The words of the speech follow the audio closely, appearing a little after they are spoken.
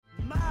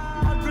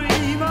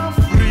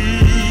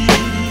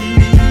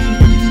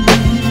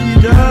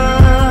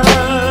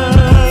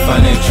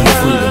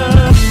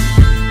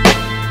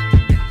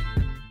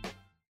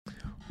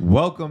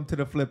Welcome to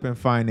the Flippin'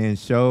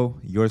 Finance Show,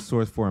 your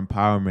source for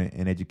empowerment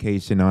and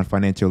education on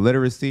financial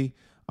literacy,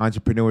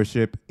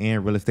 entrepreneurship,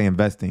 and real estate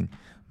investing.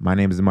 My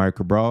name is Mario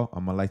Cabral.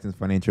 I'm a licensed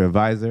financial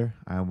advisor.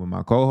 I am with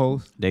my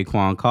co-host,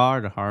 Daquan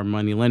Carr, the hard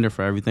money lender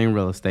for everything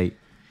real estate.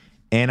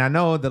 And I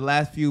know the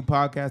last few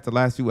podcasts, the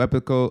last few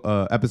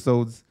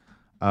episodes,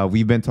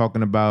 we've been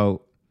talking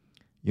about,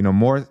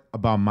 more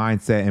about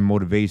mindset and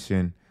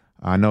motivation.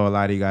 I know a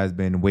lot of you guys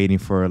been waiting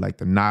for like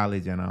the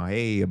knowledge and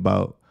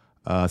about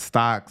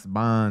stocks,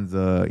 bonds,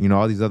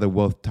 all these other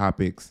wealth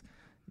topics.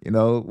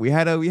 We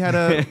had to let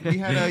you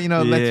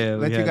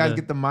guys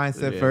get the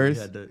mindset first.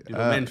 We had to do the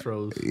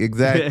intros.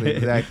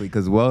 Exactly.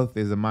 Because wealth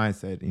is a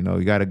mindset.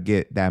 You got to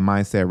get that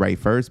mindset right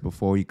first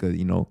before you could,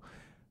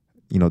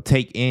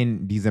 take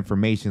in these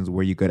informations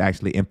where you could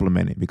actually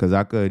implement it. Because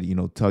I could,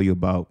 tell you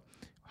about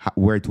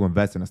where to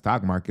invest in the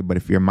stock market, but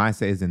if your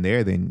mindset isn't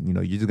there, then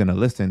you're just gonna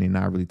listen and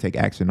not really take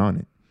action on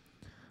it.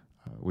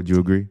 Would you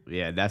agree?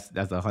 Yeah, that's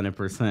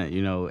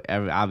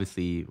 100%.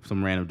 Obviously,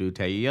 some random dude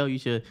tell you, yo, you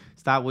should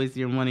stop wasting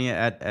your money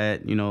at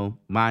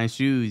buying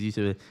shoes. You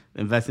should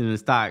invest in the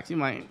stocks. You're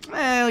like,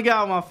 man, get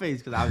out of my face,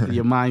 because obviously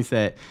your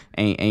mindset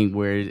ain't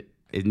where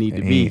it need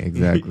to be.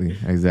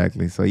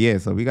 Exactly.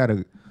 So we got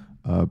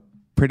a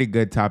pretty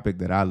good topic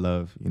that I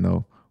love.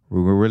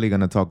 We're really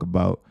gonna talk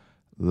about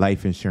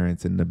life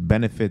insurance and the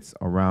benefits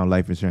around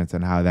life insurance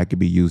and how that could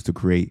be used to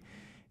create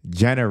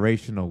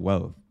generational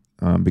wealth.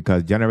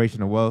 Because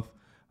generational wealth,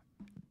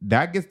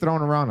 that gets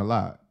thrown around a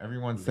lot.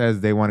 Everyone says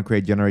they want to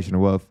create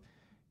generational wealth.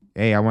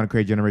 Hey, I want to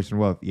create generational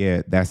wealth.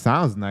 Yeah, that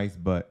sounds nice,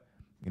 but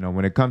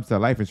when it comes to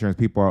life insurance,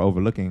 people are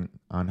overlooking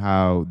on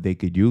how they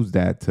could use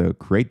that to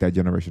create that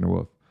generational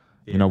wealth.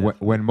 Yeah,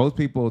 when most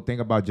people think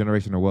about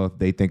generational wealth,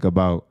 they think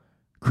about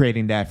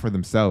creating that for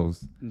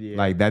themselves. Yeah.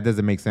 Like that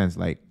doesn't make sense.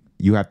 Like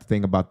you have to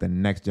think about the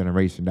next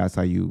generation. That's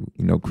how you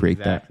create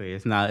that. Exactly.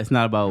 It's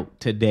not about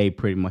today.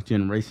 Pretty much,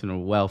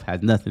 generational wealth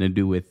has nothing to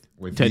do with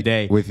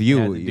today. With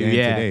you,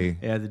 today.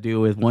 It has to do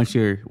with once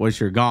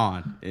you're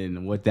gone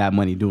and what that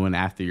money doing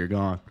after you're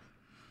gone.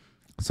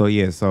 So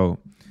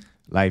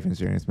life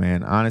insurance,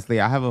 man.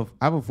 Honestly, I have a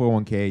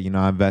 401k.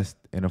 I invest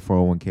in a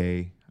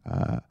 401k.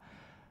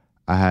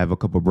 I have a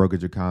couple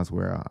brokerage accounts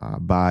where I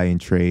buy and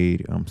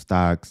trade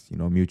stocks,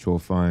 mutual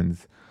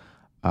funds.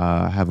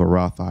 I have a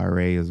Roth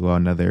IRA as well,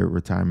 another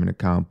retirement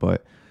account.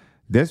 But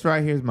this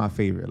right here is my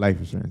favorite, life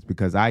insurance,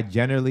 because I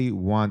generally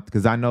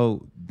because I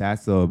know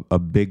that's a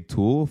big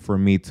tool for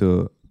me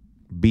to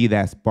be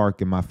that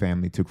spark in my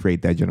family to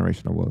create that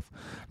generational wealth.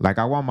 Like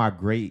I want my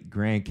great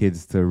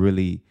grandkids to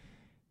really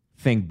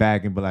think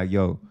back and be like,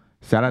 yo,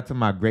 shout out to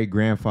my great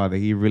grandfather.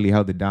 He really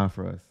held it down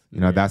for us.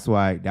 That's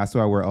why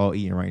we're all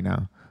eating right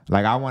now.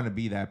 Like I want to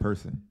be that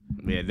person.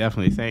 Yeah,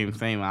 definitely.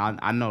 Same.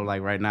 I know,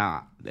 like right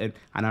now,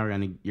 I know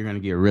you're gonna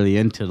get really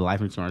into the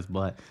life insurance,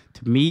 but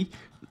to me,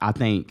 I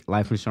think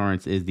life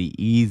insurance is the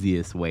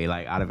easiest way.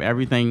 Like out of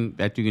everything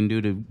that you can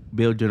do to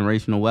build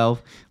generational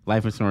wealth,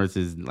 life insurance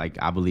is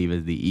I believe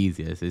is the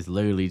easiest. It's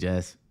literally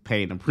just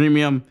paying a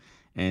premium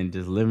and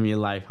just living your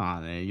life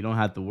on it. You don't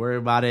have to worry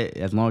about it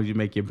as long as you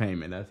make your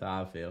payment. That's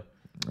how I feel.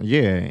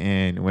 Yeah,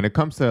 and when it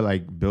comes to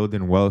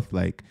building wealth,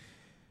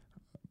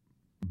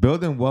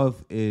 building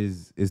wealth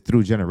is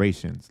through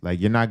generations. Like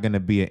you're not gonna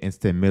be an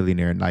instant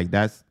millionaire.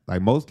 That's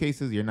most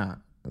cases you're not.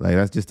 Like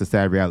that's just a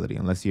sad reality.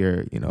 Unless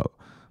you're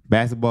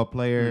basketball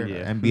player,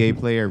 NBA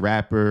player,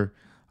 rapper.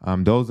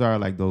 Those are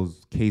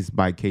those case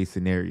by case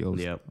scenarios.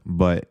 Yep.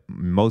 But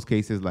in most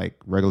cases, like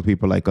regular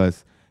people like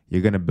us,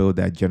 you're gonna build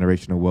that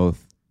generational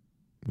wealth,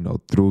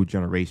 through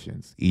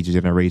generations. Each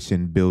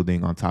generation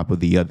building on top of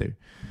the other.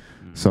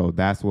 Mm-hmm. So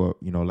that's what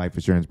life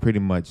insurance pretty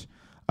much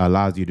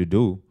allows you to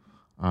do.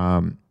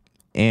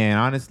 And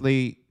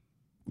honestly,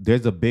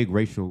 there's a big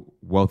racial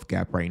wealth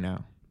gap right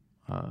now.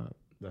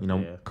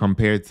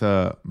 Compared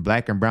to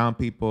black and brown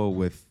people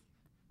with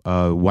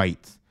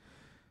whites.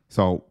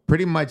 So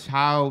pretty much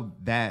how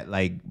that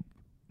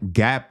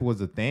gap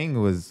was a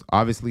thing was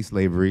obviously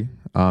slavery.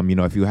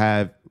 If you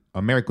have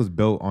America's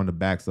built on the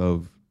backs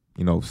of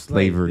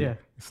slavery,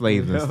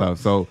 slaves and stuff.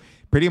 So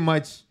pretty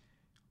much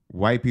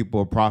white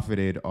people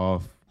profited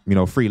off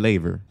free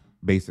labor,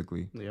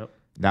 basically. Yep.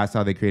 That's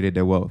how they created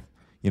their wealth.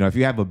 If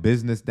you have a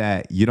business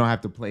that you don't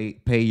have to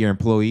pay your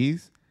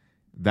employees,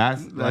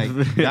 that's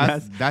instant. Yeah.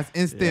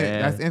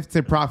 That's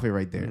instant profit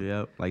right there.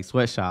 Yep, like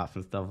sweatshops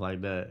and stuff like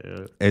that.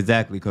 Yeah.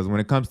 Exactly, because when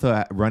it comes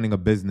to running a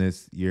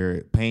business,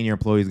 you're paying your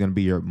employees going to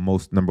be your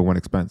most number one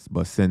expense.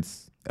 But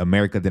since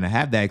America didn't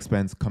have that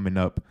expense coming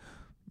up,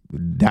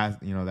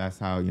 that's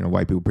how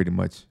white people pretty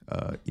much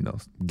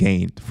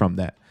gained from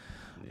that.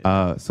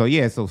 Yeah.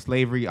 So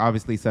slavery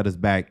obviously set us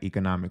back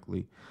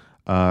economically.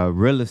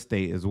 Real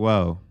estate as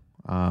well.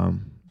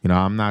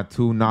 I'm not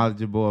too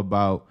knowledgeable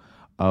about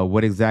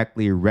what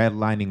exactly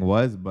redlining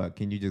was, but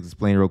can you just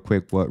explain real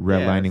quick what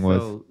redlining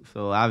was?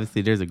 So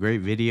obviously there's a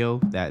great video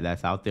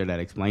that's out there that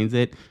explains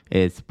it.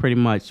 It's pretty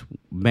much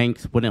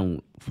banks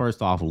wouldn't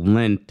first off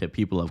lend to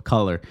people of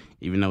color,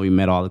 even though we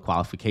met all the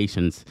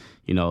qualifications.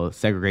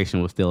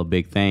 Segregation was still a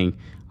big thing.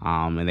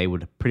 And they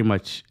would pretty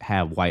much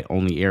have white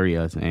only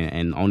areas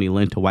and only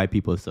lend to white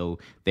people. So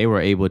they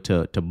were able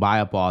to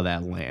buy up all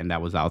that land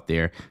that was out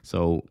there.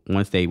 So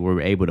once they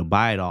were able to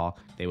buy it all,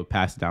 they would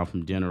pass it down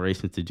from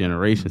generation to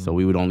generation. So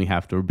we would only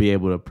have to be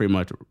able to pretty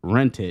much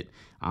rent it.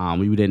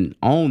 We didn't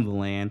own the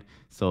land.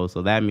 So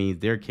that means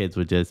their kids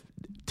would just,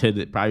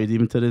 probably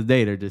even to this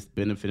day, they're just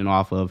benefiting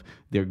off of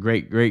their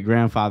great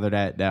grandfather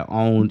that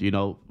owned,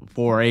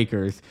 4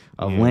 acres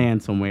of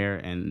land somewhere.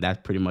 And that's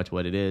pretty much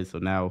what it is. So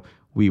now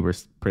we were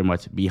pretty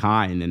much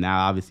behind, and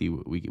now obviously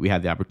we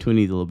have the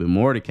opportunity a little bit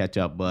more to catch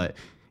up. But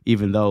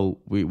even though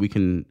we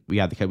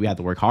have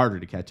to work harder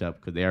to catch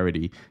up because they're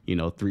already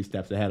 3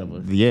 steps ahead of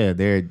us. Yeah,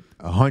 they're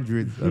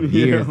hundreds of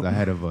years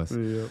ahead of us.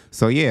 Yeah.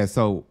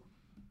 So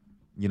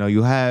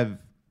you have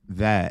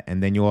that,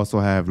 and then you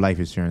also have life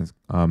insurance.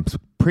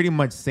 Pretty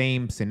much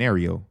same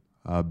scenario.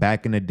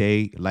 Back in the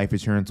day, life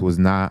insurance was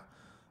not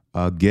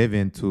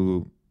given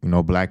to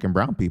black and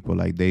brown people.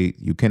 Like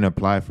you can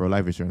apply for a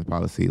life insurance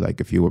policy, like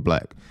if you were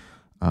black.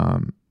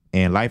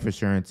 And life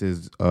insurance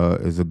is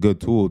a good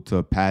tool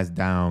to pass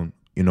down,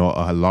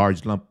 a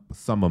large lump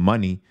sum of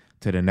money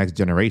to the next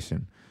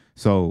generation.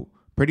 So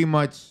pretty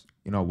much,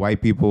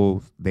 white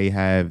people, they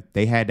had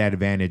that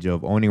advantage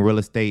of owning real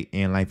estate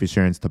and life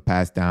insurance to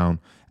pass down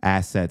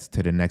assets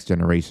to the next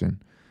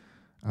generation.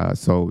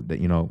 So that,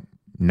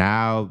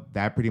 now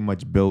that pretty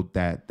much built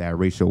that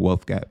racial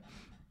wealth gap.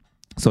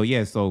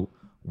 So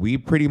we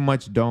pretty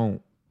much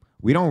don't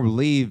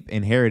leave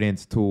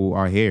inheritance to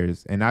our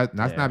heirs. And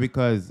that's not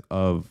because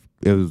of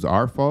it was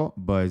our fault,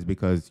 but it's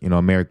because,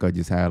 America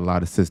just had a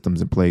lot of systems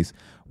in place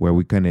where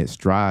we couldn't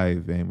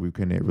strive and we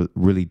couldn't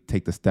really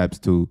take the steps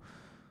to,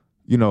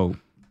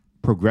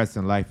 progress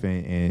in life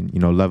and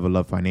level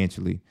up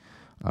financially.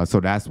 So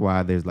that's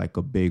why there's like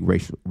a big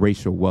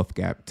racial wealth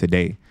gap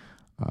today.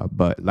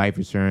 But life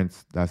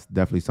insurance, that's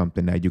definitely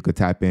something that you could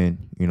tap in,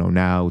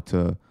 now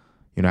to,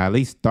 at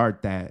least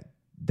start that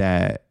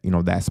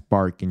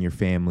spark in your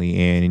family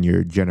and in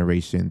your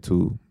generation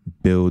to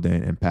build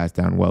and pass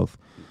down wealth.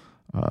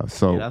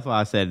 So that's why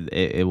I said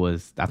it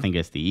was. I think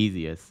it's the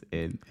easiest.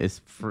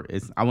 It's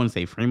I wouldn't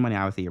say free money.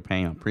 Obviously, you're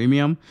paying a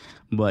premium,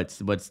 but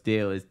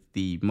still, it's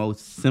the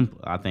most simple.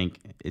 I think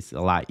it's a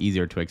lot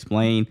easier to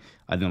explain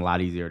and a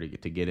lot easier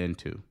to get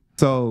into.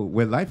 So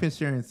with life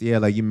insurance,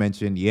 like you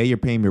mentioned, you're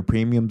paying your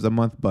premiums a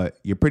month, but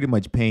you're pretty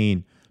much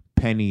paying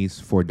pennies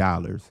for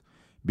dollars.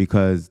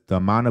 Because the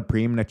amount of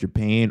premium that you're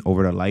paying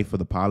over the life of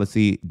the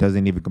policy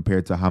doesn't even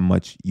compare to how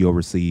much you'll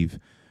receive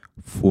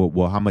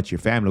how much your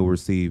family will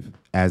receive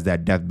as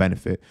that death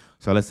benefit.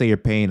 So let's say you're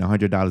paying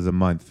 $100 a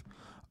month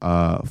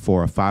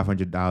for a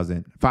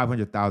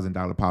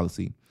 $500,000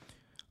 policy.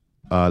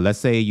 Let's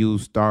say you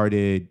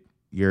started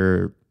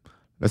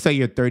let's say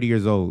you're 30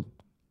 years old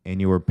and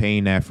you were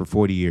paying that for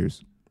 40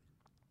 years,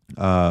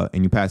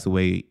 and you pass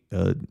away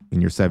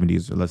in your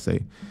 70s, or let's say.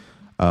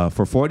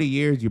 For 40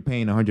 years, you're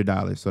paying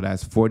 $100. So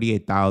that's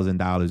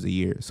 $48,000 a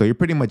year. So you're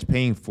pretty much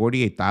paying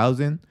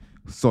 $48,000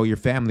 so your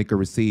family could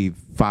receive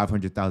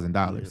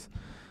 $500,000.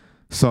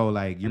 So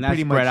like you're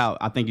pretty much spread out.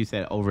 I think you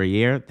said over a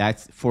year.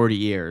 That's 40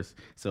 years.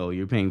 So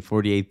you're paying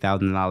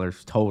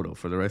 $48,000 total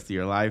for the rest of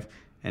your life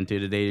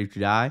until the day that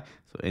you die.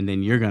 So and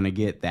then you're gonna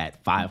get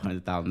that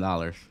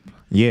 $500,000.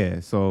 Yeah.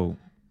 So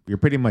you're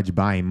pretty much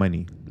buying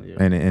money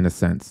in a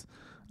sense.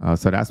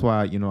 So that's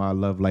why I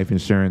love life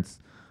insurance.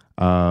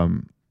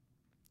 And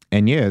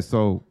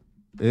so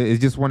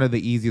it's just one of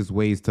the easiest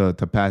ways to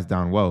pass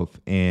down wealth.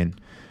 And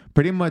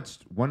pretty much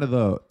one of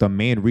the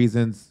main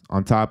reasons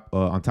on top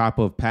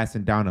of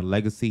passing down a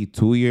legacy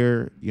to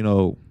your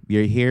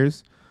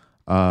heirs.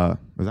 Was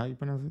that how you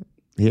pronounce it?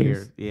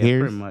 Heirs? Yeah,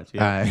 pretty much.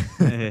 Yeah.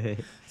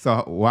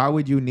 So why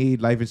would you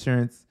need life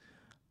insurance?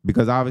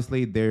 Because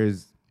obviously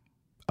there's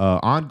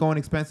ongoing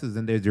expenses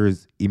and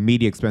there's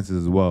immediate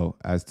expenses as well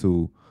as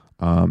to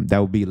that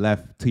will be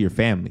left to your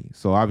family.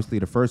 So obviously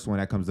the first one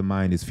that comes to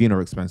mind is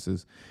funeral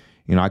expenses.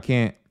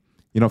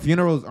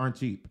 Funerals aren't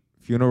cheap.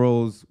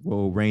 Funerals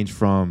will range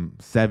from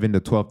 $7,000 to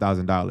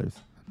 $12,000.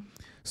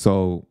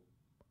 So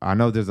I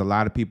know there's a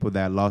lot of people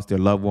that lost their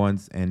loved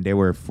ones and they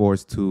were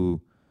forced to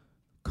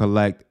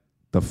collect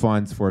the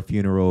funds for a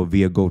funeral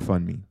via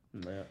GoFundMe.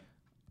 Yeah.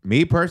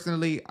 Me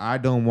personally, I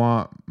don't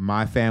want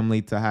my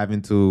family to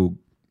having to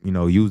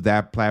use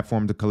that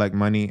platform to collect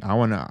money.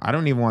 I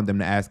don't even want them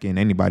to ask in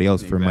anybody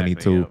else for money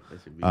to,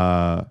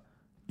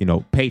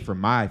 pay for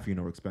my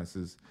funeral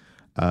expenses.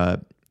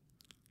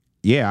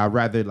 I'd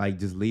rather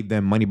just leave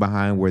them money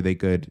behind where they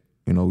could,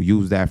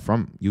 use that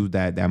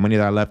money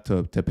that I left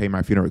to pay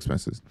my funeral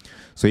expenses.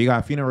 So you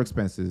got funeral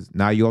expenses.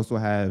 Now you also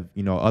have,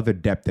 other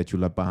debt that you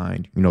left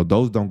behind.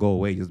 Those don't go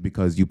away just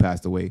because you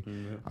passed away.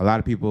 Mm-hmm. A lot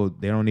of people,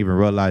 they don't even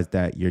realize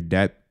that your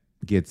debt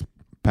gets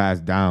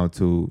passed down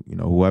to,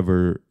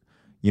 whoever,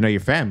 your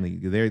family.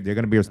 They're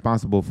going to be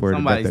responsible for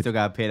somebody still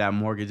got to pay that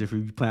mortgage if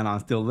you plan on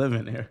still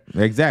living there.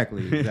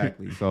 Exactly.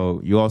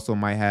 So you also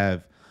might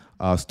have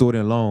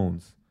student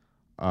loans,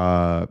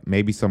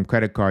 maybe some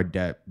credit card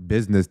debt,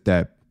 business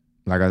debt,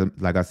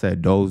 like I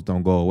said, those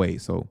don't go away.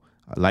 So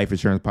a life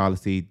insurance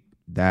policy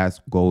that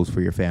goes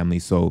for your family.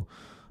 So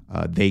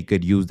they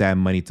could use that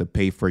money to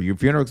pay for your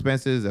funeral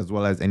expenses as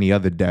well as any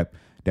other debt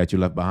that you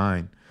left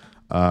behind.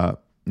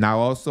 Now,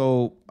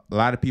 also, a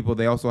lot of people,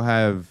 they also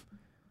have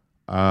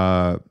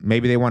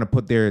maybe they want to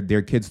put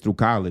their kids through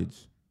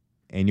college,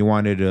 and you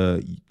wanted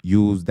to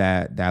use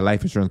that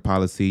life insurance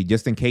policy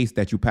just in case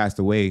that you passed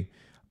away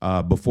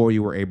before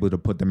you were able to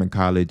put them in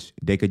college.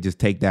 They could just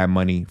take that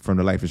money from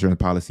the life insurance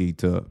policy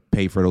to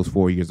pay for those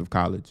 4 years of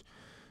college.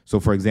 So,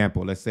 for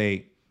example, let's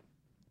say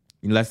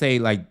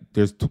like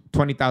there's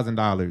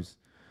 $20,000.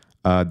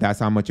 That's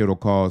how much it'll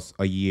cost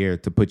a year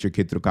to put your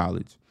kid through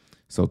college.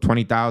 So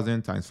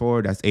 20,000 times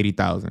 4, that's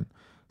 80,000.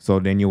 So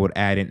then you would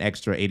add an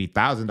extra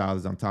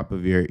 $80,000 on top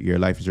of your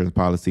life insurance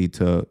policy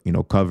to,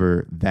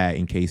 cover that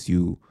in case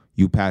you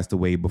passed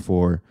away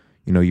before,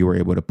 you were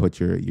able to put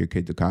your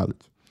kid to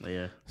college.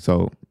 Yeah.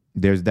 So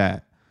there's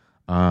that.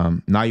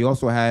 Now you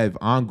also have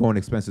ongoing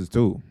expenses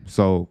too.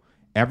 So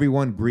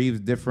everyone grieves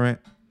different.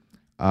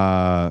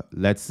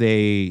 Let's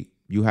say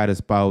you had a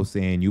spouse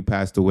and you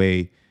passed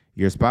away.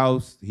 Your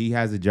spouse, he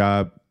has a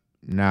job.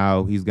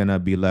 Now he's going to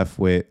be left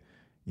with,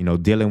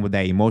 dealing with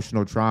that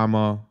emotional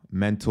trauma,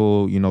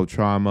 mental,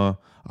 trauma,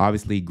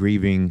 obviously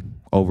grieving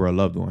over a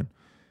loved one.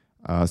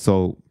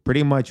 So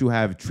pretty much you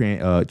have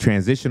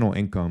transitional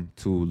income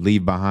to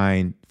leave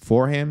behind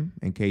for him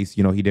in case,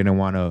 he didn't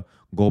want to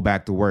go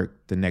back to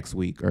work the next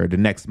week or the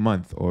next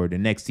month or the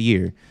next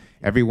year.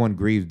 Everyone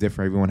grieves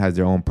different. Everyone has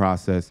their own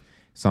process.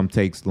 Some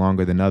takes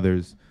longer than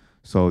others.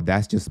 So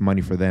that's just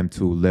money for them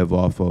to live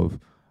off of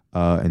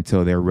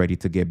until they're ready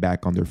to get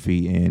back on their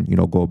feet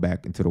and, go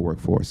back into the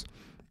workforce.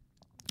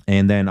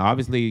 And then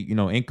obviously,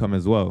 income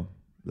as well.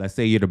 Let's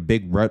say you're the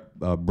big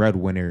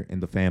breadwinner in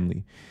the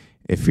family.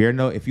 If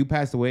you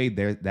pass away,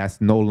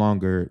 there's no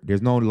longer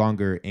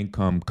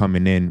income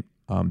coming in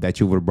that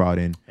you would have brought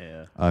in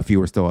if you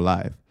were still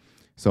alive.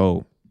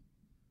 So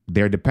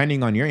they're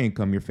depending on your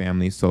income, your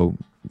family. So,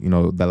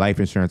 the life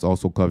insurance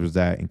also covers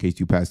that in case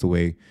you passed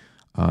away.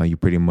 You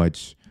pretty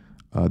much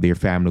your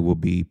family will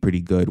be pretty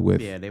good with.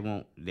 Yeah, they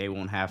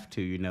won't have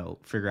to,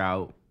 figure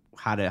out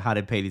how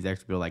to pay these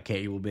extra bills, like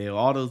cable bill,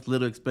 all those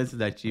little expenses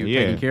that you're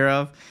taking care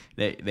of.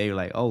 They're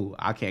like, oh,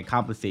 I can't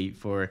compensate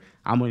for,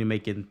 I'm only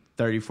making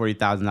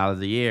 $30,000-$40,000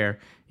 a year.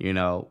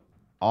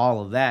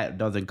 All of that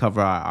doesn't cover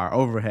our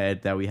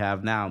overhead that we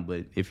have now.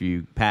 But if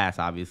you pass,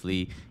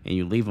 obviously, and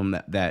you leave them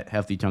that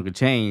hefty chunk of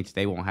change,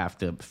 they won't have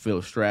to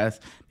feel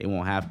stressed. They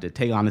won't have to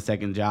take on a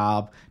second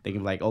job. They can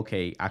be like,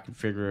 okay,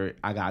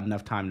 I got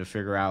enough time to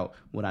figure out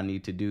what I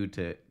need to do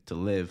to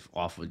live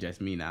off of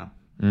just me now.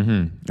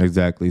 Mm-hmm.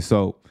 Exactly.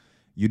 So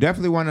you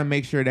definitely want to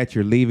make sure that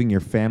you're leaving your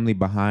family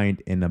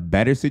behind in a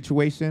better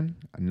situation,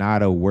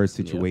 not a worse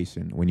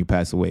situation when you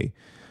pass away.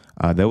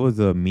 There was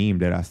a meme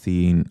that I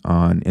seen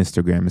on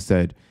Instagram. It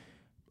said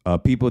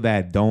people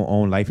that don't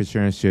own life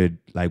insurance should,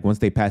 like, once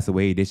they pass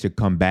away, they should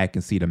come back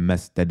and see the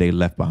mess that they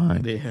left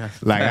behind. Yeah.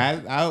 Like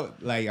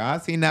I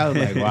seen that, I was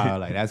like, wow,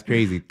 like that's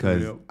crazy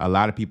because a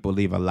lot of people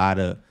leave a lot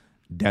of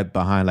debt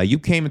behind. Like you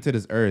came into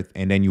this earth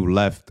and then you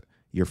left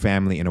your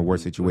family in a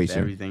worse situation.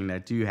 With everything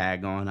that you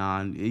had going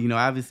on,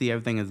 obviously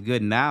everything is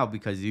good now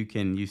because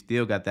you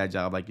still got that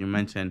job like you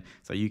mentioned,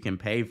 so you can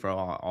pay for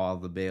all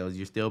the bills.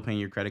 You're still paying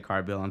your credit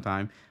card bill on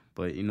time.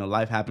 But,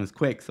 life happens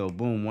quick. So,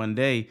 boom, one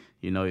day,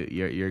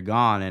 you're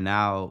gone. And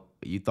now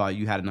you thought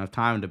you had enough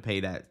time to pay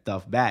that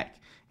stuff back.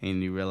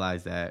 And you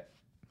realize that,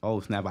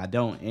 oh, snap, I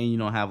don't. And you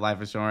don't have life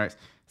insurance.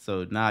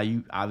 So now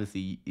you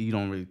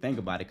don't really think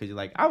about it because you're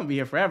like, I'm going to be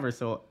here forever.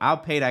 So I'll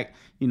pay that.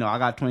 I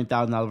got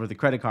 $20,000 worth of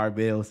credit card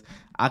bills.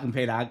 I can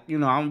pay that. I'm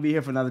going to be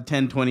here for another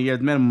 10, 20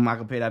 years minimum. I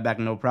can pay that back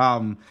no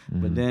problem.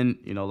 Mm-hmm. But then,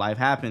 life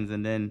happens.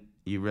 And then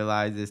you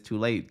realize it's too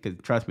late. Because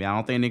trust me, I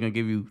don't think they're going to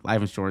give you life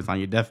insurance on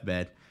your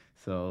deathbed.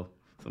 So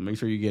make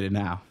sure you get it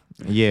now.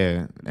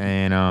 Yeah.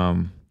 And,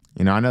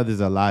 I know there's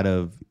a lot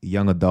of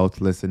young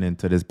adults listening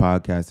to this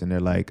podcast and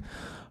they're like,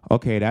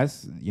 okay,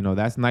 that's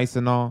nice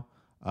and all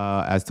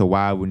as to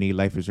why we need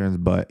life insurance.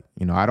 But,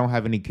 I don't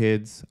have any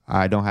kids.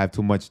 I don't have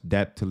too much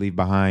debt to leave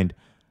behind.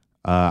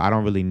 I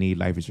don't really need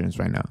life insurance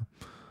right now.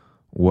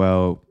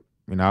 Well,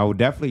 I would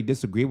definitely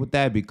disagree with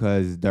that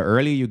because the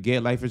earlier you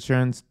get life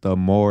insurance,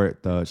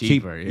 the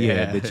cheaper.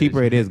 Yeah, the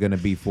cheaper it is going to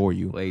be for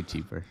you. Way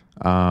cheaper.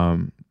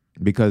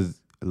 Because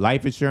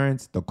life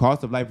insurance, the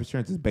cost of life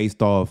insurance is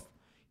based off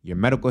your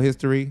medical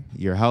history,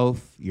 your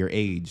health, your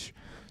age.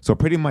 So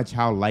pretty much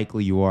how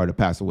likely you are to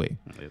pass away.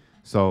 Yep.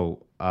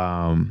 So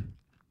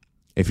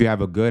if you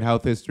have a good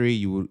health history,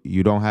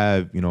 you don't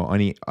have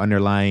any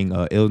underlying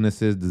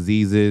illnesses,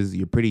 diseases,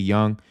 you're pretty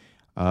young,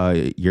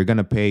 you're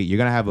gonna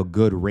have a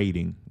good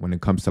rating when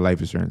it comes to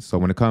life insurance. So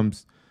when it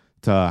comes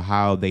to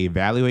how they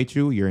evaluate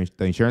you,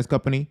 the insurance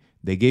company,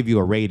 they give you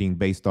a rating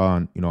based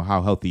on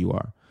how healthy you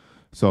are.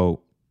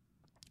 So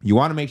you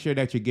want to make sure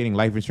that you're getting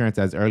life insurance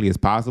as early as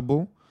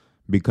possible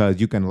because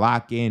you can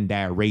lock in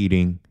that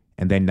rating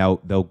and then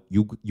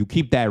you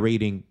keep that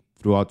rating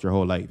throughout your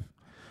whole life.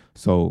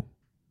 So,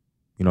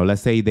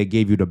 let's say they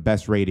gave you the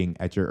best rating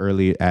at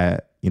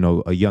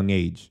a young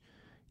age.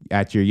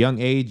 at your young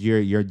age,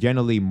 you're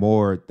generally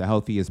more the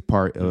healthiest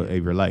part of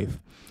your life.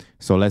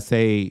 So let's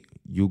say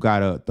you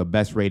got the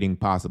best rating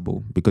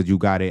possible because you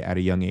got it at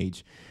a young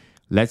age.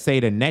 Let's say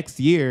the next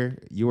year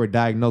you were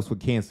diagnosed with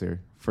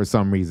cancer for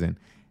some reason.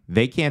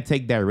 They can't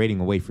take that rating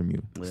away from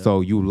you. Yeah.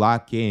 So you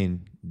lock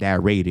in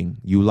that rating.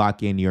 You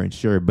lock in your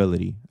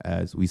insurability,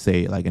 as we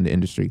say, like in the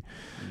industry.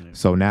 Yeah.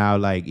 So now,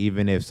 like,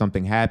 even if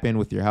something happened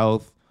with your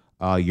health,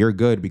 you're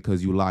good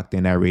because you locked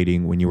in that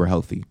rating when you were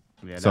healthy.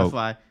 Yeah, that's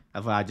why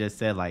I just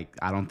said, like,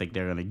 I don't think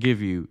they're going to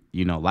give you,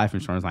 life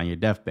insurance on your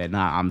deathbed.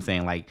 Nah, I'm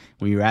saying, like,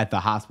 when you're at the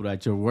hospital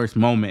at your worst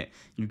moment,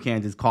 you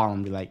can't just call them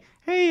and be like,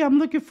 hey, I'm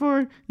looking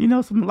for,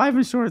 some life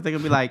insurance. They're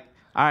going to be like,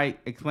 all right,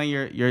 explain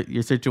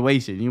your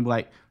situation. You'll be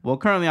like, well,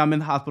 currently I'm in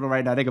the hospital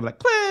right now. They're going to be like,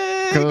 click.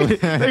 Cool.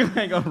 They're going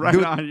to go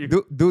right on you.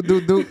 Do.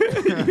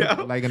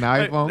 Yeah. Like an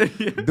iPhone.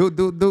 Yeah. Do.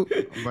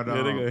 But,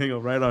 they're going to hang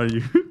up right on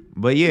you.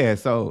 But yeah,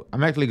 so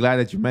I'm actually glad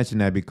that you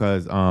mentioned that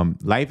because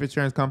life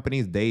insurance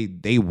companies,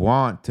 they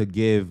want to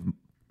give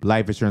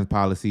life insurance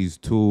policies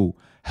to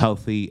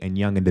healthy and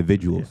young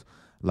individuals. Yeah.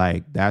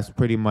 Like that's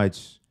pretty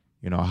much,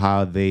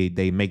 how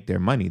they make their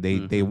money.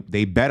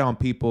 They bet on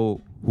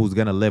people who's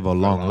gonna live a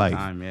long life.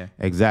 Time, yeah.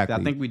 Exactly.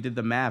 I think we did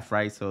the math,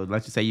 right? So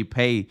let's just say you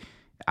pay,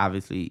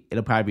 obviously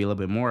it'll probably be a little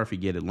bit more if you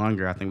get it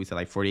longer. I think we said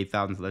like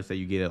 48,000. So let's say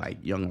you get it like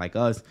young like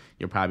us,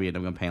 you're probably end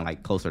up paying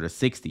like closer to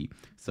 60.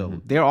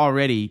 So they're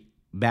already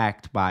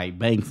backed by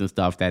banks and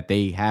stuff that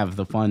they have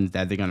the funds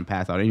that they're going to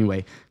pass out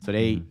anyway. So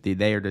they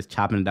are just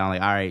chopping it down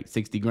like, all right,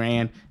 60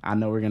 grand. I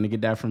know we're going to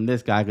get that from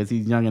this guy because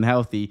he's young and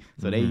healthy.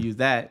 So they use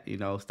that,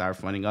 start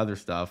funding other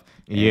stuff.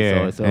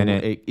 And so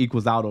it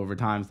equals out over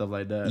time, stuff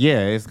like that.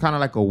 Yeah, it's kind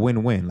of like a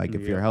win-win. Like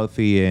if you're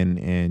healthy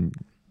and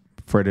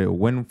for the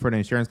win for the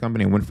insurance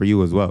company and win for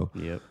you as well.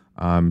 Yep.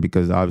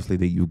 Because obviously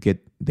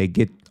they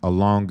get a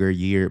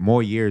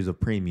more years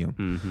of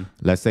premium.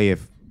 Let's say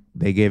if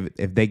they gave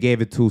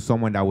it to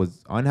someone that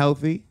was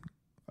unhealthy,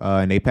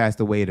 and they passed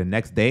away the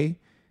next day.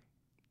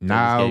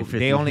 Now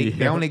they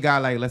only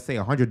got like, let's say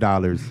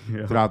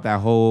 $100 throughout that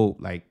whole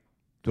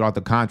throughout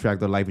the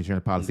contract of life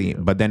insurance policy. Yeah.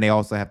 But then they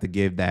also have to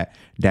give that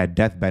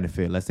death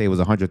benefit. Let's say it was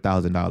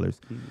 $100,000.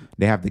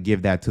 They have to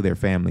give that to their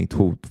family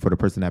for the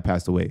person that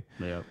passed away.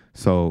 Yeah.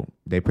 So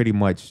they pretty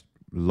much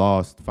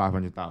lost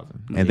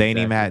 $500,000, and they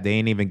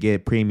ain't even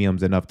get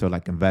premiums enough to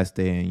like invest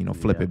it and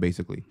flip it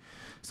basically.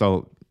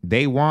 So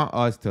they want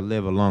us to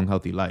live a long,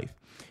 healthy life.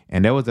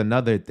 And there was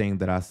another thing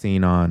that I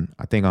seen on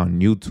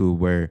YouTube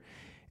where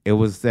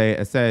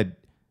it said,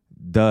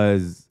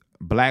 do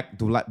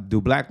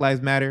Black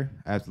lives matter?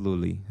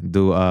 Absolutely.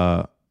 Do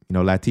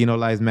Latino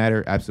lives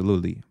matter?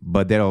 Absolutely.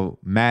 But they'll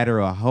matter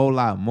a whole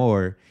lot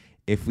more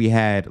if we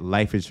had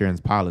life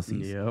insurance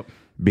policies. Yep.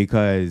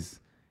 Because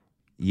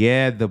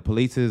the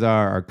polices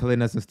are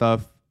killing us and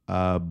stuff,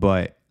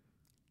 but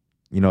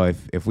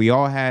if we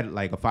all had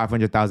like a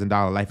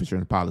 $500,000 life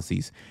insurance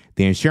policies,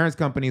 the insurance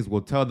companies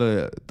will tell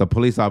the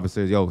police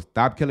officers, yo,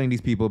 stop killing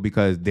these people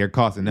because they're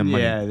costing them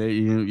money. Yeah,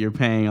 you're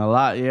paying a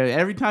lot. Yeah,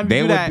 every time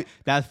you do that,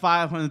 that's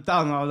 $500,000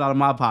 out of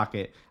my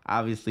pocket.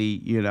 Obviously,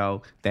 they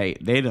don't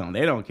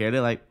care.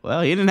 They're like,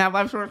 well, he didn't have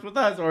life insurance with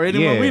us or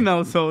anyone we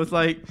know. So it's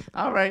like,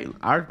 all right,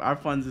 our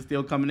funds are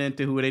still coming in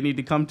to who they need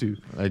to come to.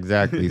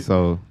 Exactly.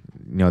 So,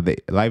 the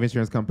life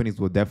insurance companies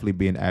will definitely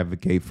be an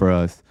advocate for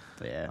us.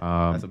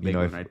 Yeah, that's a big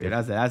one right there.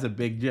 That's a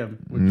big gem.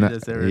 For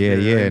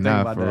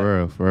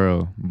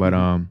real. But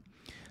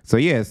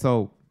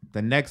so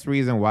the next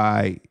reason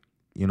why,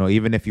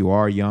 even if you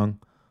are young,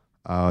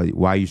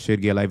 why you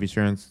should get life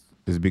insurance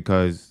is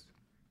because,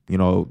 you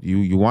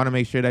want to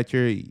make sure that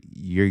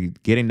you're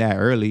getting that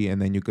early,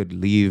 and then you could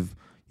leave,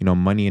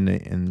 money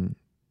in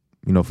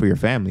for your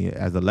family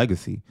as a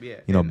legacy. Yeah.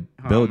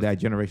 Build that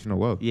generational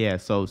wealth. Yeah.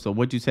 So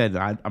what you said,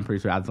 I'm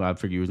pretty sure I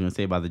figured you was gonna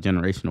say about the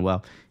generational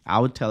wealth. I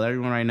would tell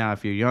everyone right now,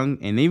 if you're young,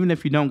 and even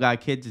if you don't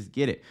got kids, just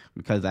get it,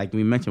 because like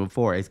we mentioned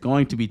before, it's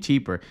going to be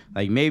cheaper.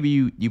 Like maybe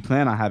you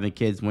plan on having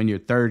kids when you're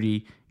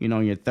 30, in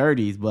your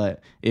 30s,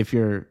 but if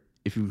you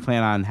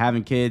plan on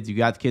having kids, you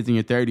got kids in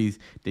your 30s,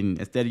 then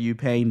instead of you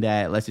paying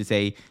that, let's just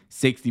say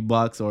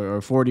 $60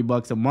 or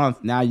 $40 a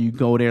month, now you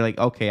go there like,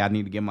 okay, I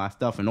need to get my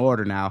stuff in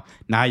order now.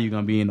 Now you're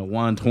going to be in the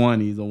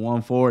 120s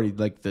or 140s,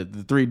 like the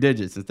 3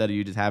 digits, instead of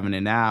you just having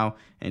it now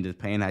and just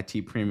paying that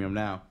cheap premium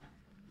now.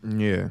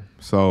 Yeah.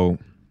 So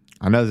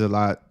I know there's a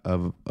lot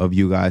of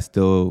you guys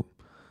still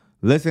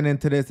listening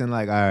to this and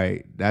like, all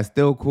right, that's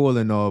still cool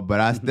and all, but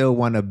I still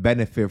want to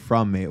benefit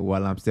from it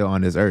while I'm still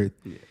on this earth.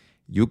 Yeah.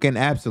 You can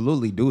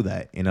absolutely do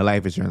that in a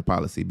life insurance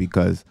policy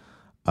because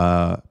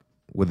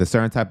with a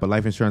certain type of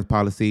life insurance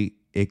policy,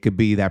 it could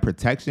be that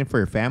protection for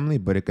your family,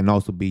 but it can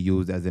also be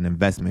used as an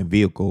investment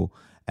vehicle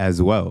as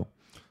well.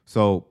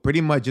 So pretty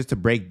much just to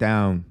break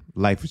down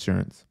life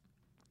insurance.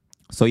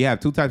 So you have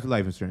 2 types of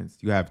life insurance.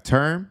 You have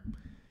term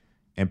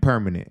and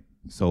permanent.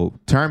 So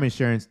term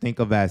insurance, think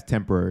of as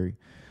temporary.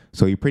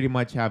 So you pretty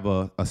much have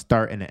a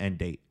start and an end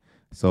date.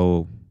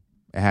 So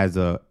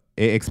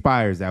it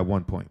expires at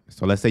one point.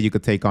 So let's say you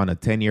could take on a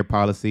 10-year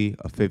policy,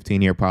 a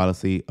 15-year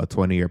policy, a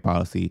 20-year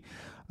policy.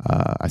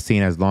 I've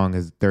seen as long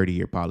as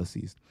 30-year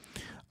policies.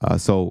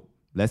 So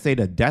let's say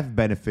the death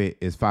benefit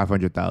is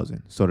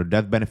 500,000. So the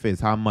death benefit is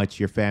how much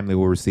your family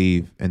will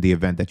receive in the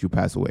event that you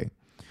pass away.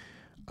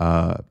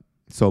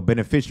 So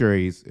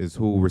beneficiaries is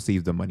who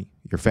receives the money,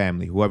 your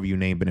family, whoever you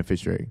name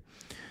beneficiary.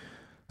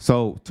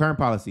 So term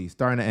policy,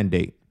 start and end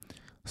date.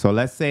 So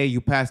let's say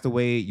you passed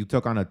away, you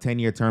took on a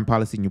 10-year term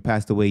policy and you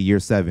passed away year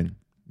 7.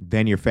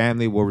 Then your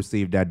family will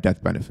receive that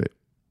death benefit.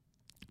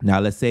 Now,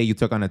 let's say you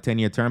took on a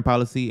 10-year term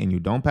policy and you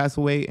don't pass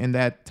away in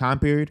that time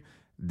period,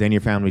 then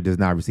your family does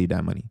not receive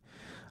that money.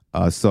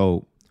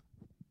 So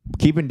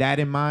keeping that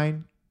in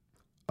mind,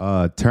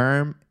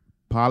 term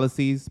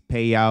policies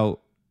pay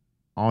out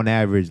on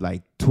average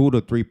like 2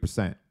 to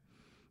 3%,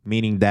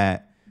 meaning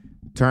that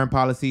term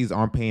policies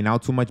aren't paying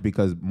out too much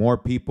because more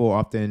people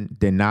often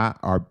than not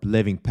are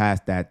living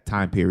past that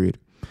time period.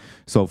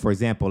 So, for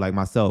example, like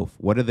myself,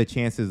 what are the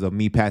chances of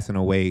me passing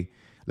away?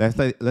 Let's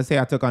say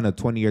I took on a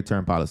 20-year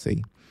term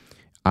policy.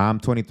 I'm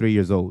 23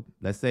 years old.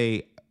 Let's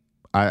say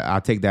I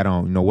take that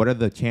on. What are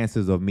the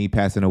chances of me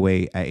passing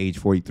away at age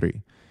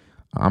 43?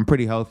 I'm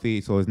pretty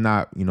healthy, so it's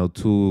not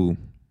too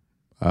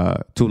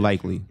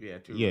likely.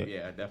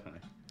 Yeah,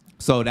 definitely.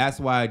 So that's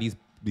why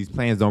these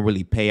plans don't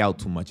really pay out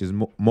too much. It's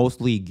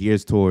mostly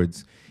geared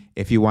towards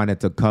if you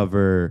wanted to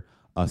cover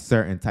a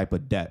certain type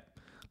of debt.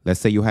 Let's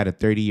say you had a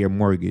 30-year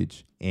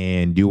mortgage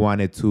and you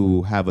wanted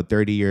to have a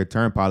 30-year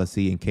term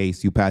policy in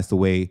case you passed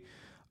away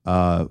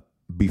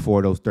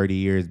before those 30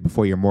 years,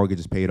 before your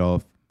mortgage is paid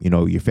off.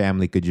 Your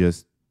family could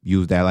just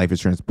use that life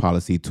insurance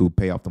policy to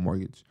pay off the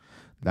mortgage.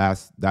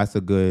 That's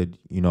a good,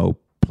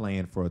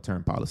 plan for a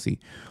term policy.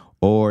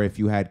 Or if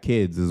you had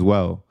kids as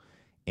well.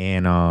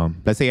 And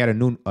let's say you had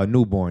a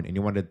newborn and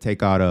you wanted to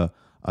take out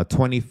a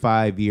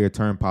 25-year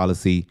term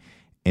policy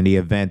in the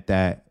event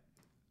that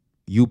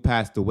you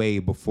passed away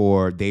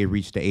before they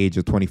reached the age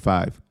of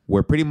 25,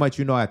 where pretty much,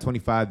 at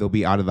 25, they'll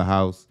be out of the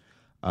house.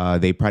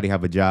 They probably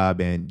have a job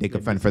and they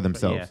can fend for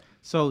themselves.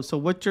 Yeah. So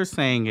what you're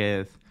saying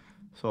is,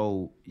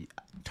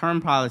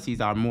 term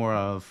policies are more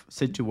of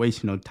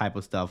situational type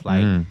of stuff.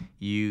 Like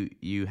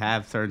you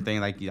have certain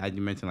things like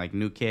you mentioned, like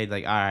new kid,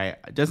 like, all right,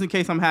 just in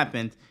case something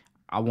happens,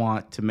 I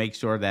want to make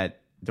sure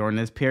that during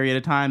this period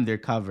of time they're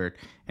covered.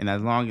 And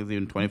as long as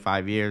even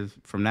 25 years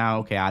from now,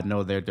 okay, I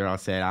know they're all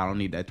set. I don't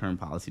need that term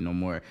policy no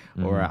more.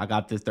 Or I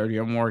got this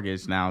 30-year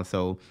mortgage now,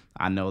 so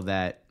I know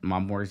that my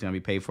mortgage is going to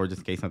be paid for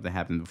just in case something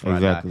happens before I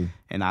die.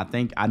 And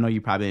I know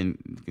you probably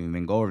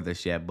didn't go over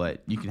this yet,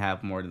 but you can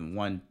have more than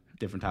one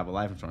different type of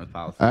life insurance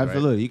policy.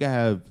 Absolutely. Right? You can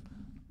have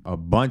a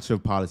bunch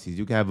of policies.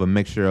 You can have a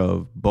mixture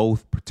of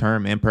both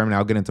term and permanent.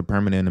 I'll get into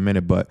permanent in a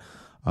minute, but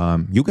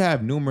you can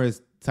have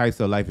numerous types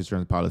of life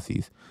insurance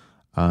policies.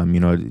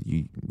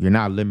 You're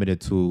not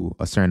limited to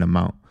a certain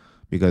amount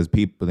because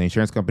the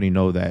insurance company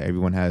know that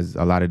everyone has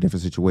a lot of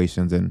different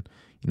situations, and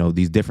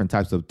these different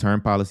types of term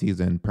policies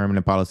and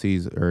permanent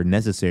policies are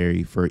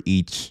necessary for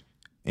each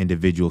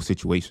individual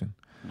situation.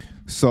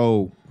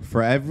 So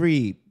for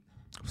every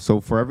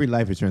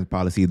life insurance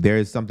policy, there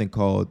is something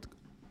called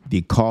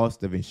the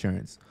cost of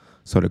insurance.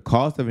 So the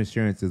cost of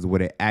insurance is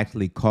what it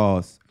actually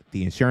costs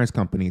the insurance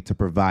company to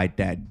provide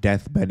that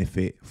death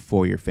benefit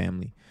for your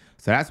family.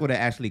 So that's what it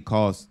actually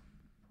costs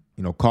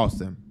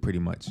them pretty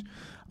much.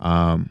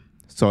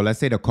 So let's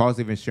say the cost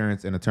of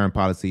insurance in a term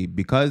policy,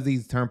 because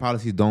these term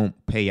policies don't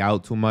pay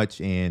out too much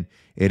and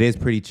it is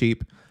pretty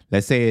cheap.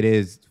 Let's say it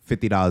is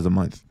 $50 a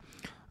month.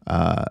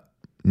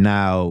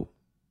 Now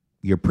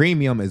your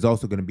premium is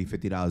also going to be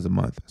 $50 a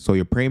month. So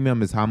your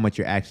premium is how much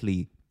you're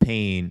actually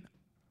paying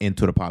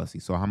into the policy.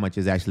 So how much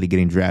is actually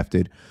getting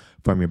drafted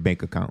from your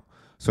bank account.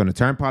 So in a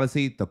term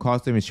policy, the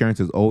cost of insurance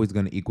is always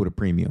going to equal the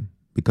premium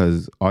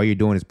because all you're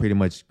doing is pretty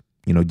much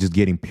just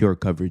getting pure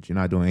coverage. You're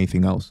not doing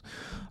anything else.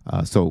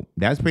 So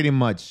that's pretty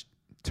much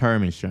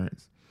term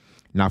insurance.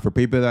 Now, for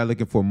people that are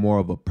looking for more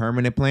of a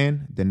permanent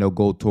plan, then they'll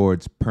go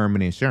towards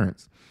permanent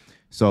insurance.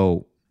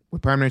 So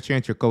with permanent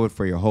insurance, you're covered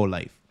for your whole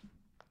life.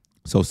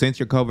 So since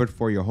you're covered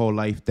for your whole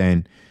life,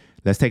 then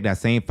let's take that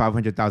same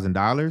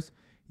 $500,000.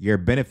 Your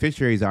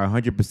beneficiaries are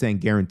 100%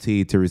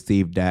 guaranteed to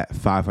receive that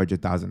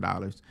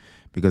 $500,000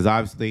 because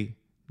obviously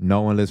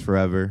no one lives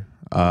forever.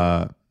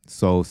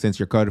 So since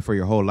you're covered for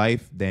your whole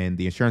life, then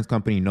the insurance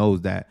company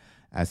knows that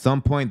at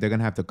some point they're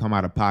gonna have to come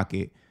out of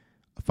pocket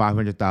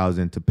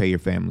 $500,000 to pay your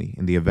family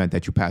in the event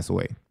that you pass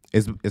away.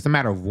 It's a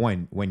matter of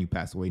when you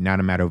pass away, not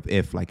a matter of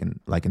if, like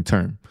in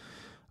term.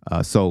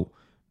 So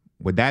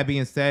with that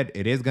being said,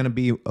 it is gonna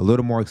be a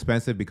little more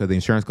expensive because the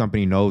insurance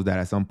company knows that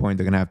at some point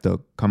they're gonna have to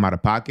come out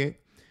of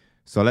pocket.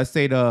 So let's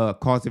say the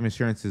cost of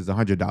insurance is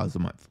 $100 a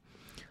month.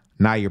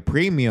 Now your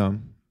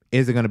premium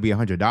isn't gonna be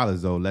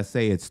 $100 though. Let's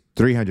say it's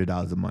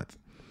 $300 a month.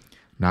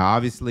 Now,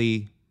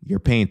 obviously, you're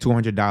paying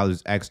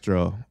 $200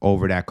 extra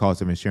over that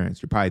cost of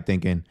insurance. You're probably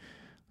thinking,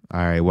 all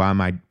right, why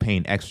am I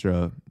paying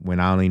extra when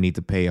I only need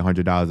to pay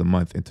 $100 a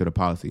month into the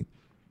policy?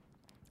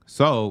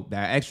 So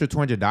that extra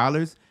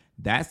 $200,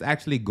 that's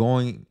actually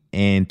going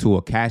into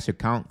a cash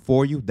account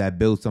for you that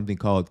builds something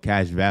called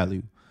cash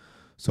value.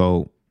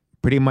 So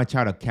pretty much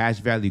how the cash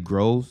value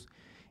grows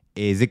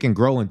is it can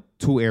grow in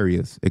two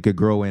areas. It could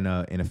grow in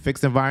a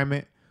fixed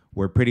environment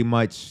where pretty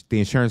much the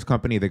insurance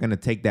company, they're gonna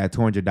take that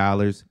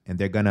 $200 and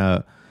they're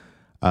gonna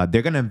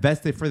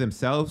invest it for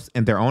themselves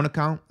in their own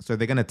account. So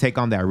they're gonna take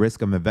on that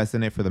risk of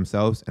investing it for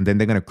themselves, and then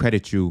they're gonna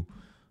credit you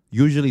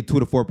usually 2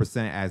 to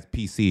 4% as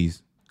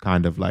PCs,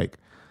 kind of like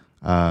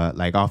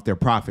off their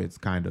profits,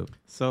 kind of.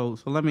 So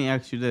let me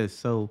ask you this.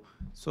 So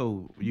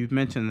you've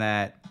mentioned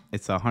that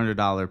it's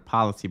 $100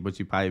 policy, but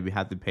you probably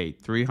have to pay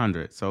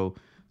 $300. So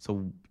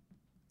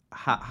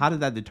how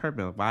did that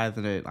determine? Why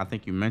isn't it? I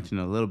think you mentioned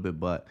it a little bit,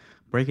 but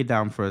break it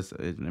down for us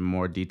in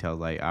more detail.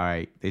 Like, all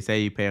right, they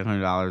say you pay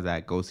 $100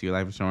 that goes to your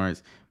life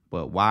insurance,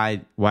 but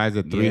why? Why is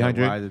it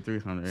 300? Why is it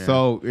 300? Yeah.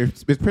 So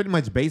it's pretty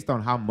much based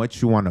on how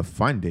much you want to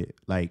fund it.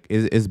 Like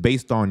it's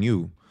based on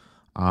you.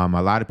 A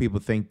lot of people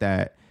think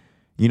that,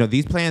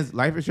 these plans,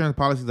 life insurance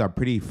policies are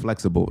pretty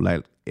flexible.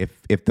 Like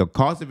if the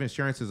cost of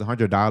insurance is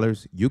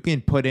 $100, you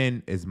can put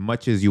in as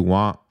much as you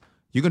want.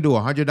 You can do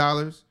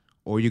 $100,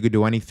 or you could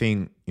do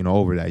anything,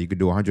 over that. You could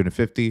do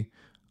 150,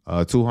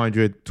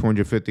 200,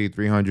 250,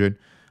 300.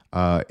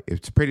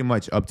 It's pretty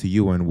much up to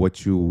you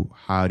and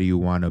how do you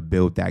want to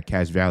build that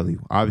cash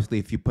value. Obviously,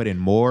 if you put in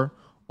more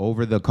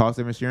over the cost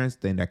of insurance,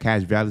 then the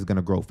cash value is going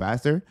to grow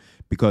faster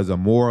because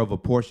more of a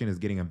portion is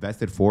getting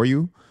invested for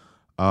you.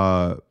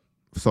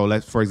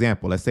 So for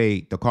example, let's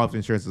say the cost of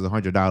insurance is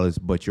 $100,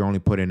 but you're only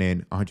putting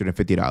in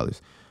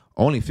 $150.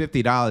 Only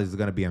 $50 is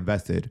going to be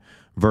invested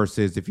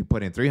versus if you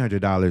put in $300,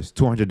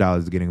 $200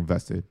 is getting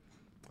invested.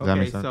 Does that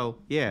make sense?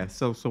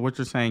 So what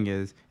you're saying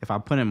is if I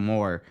put in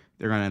more,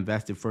 they're going to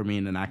invest it for me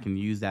and then I can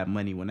use that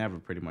money whenever,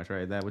 pretty much,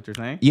 right? Is that what you're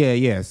saying?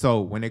 Yeah. So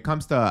when it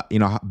comes to,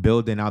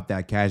 building out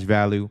that cash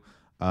value,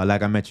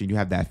 like I mentioned, you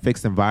have that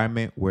fixed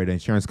environment where the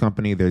insurance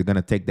company, they're going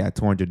to take that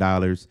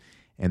 $200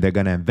 and they're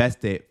going to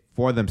invest it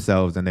for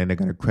themselves, and then they're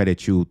going to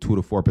credit you 2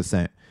 to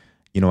 4%,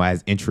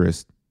 as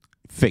interest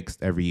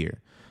fixed every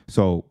year.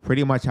 So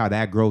pretty much how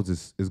that grows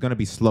is going to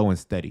be slow and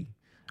steady.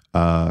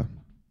 So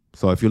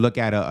if you look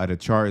at a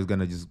chart, it's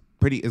going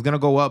to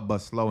go up, but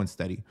slow and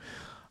steady.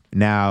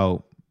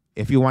 Now,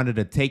 if you wanted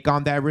to take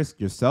on that risk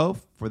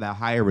yourself for that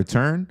higher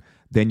return,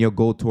 then you'll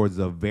go towards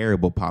a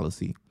variable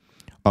policy.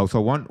 Oh, so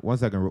one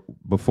second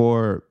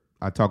before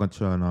I talk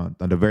on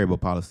the variable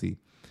policy.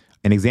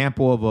 An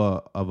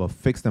example of a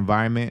fixed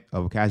environment,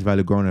 of a cash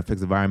value growing in a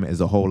fixed environment,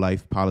 is a whole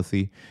life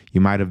policy.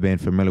 You might have been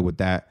familiar with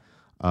that.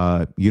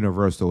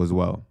 Universal as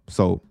well.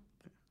 So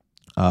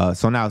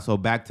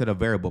back to the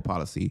variable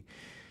policy.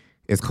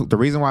 The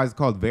reason why it's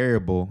called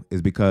variable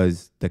is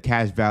because the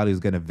cash value is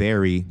going to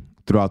vary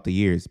throughout the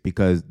years,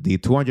 because the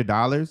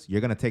 $200,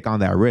 you're going to take on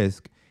that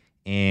risk,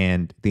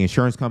 and the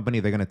insurance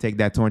company, they're going to take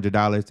that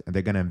 $200 and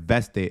they're going to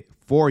invest it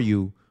for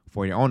you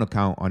for your own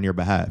account on your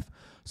behalf.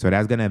 So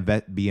that's going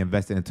to be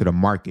invested into the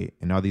market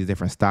and all these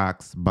different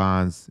stocks,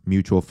 bonds,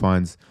 mutual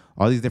funds,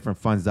 all these different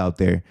funds out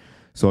there.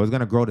 So it's going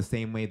to grow the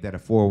same way that a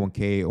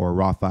 401k or a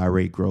Roth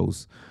IRA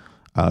grows.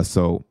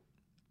 So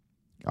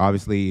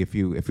obviously, if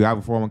you have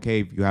a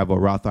 401k, if you have a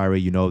Roth IRA,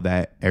 you know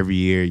that every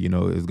year,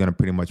 is going to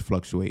pretty much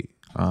fluctuate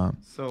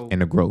in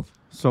the growth.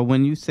 So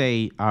when you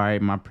say, all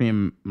right, my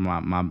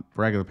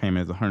regular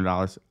payment is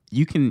 $100,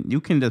 you can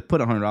just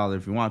put $100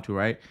 if you want to,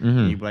 right? Mm-hmm.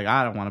 And you be like,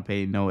 I don't want to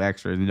pay no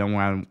extra. I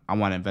want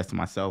to invest in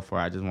myself, or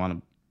I just want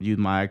to use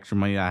my extra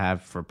money that I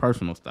have for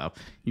personal stuff.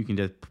 You can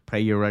just pay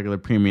your regular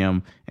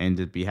premium and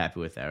just be happy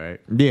with that, right?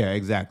 Yeah,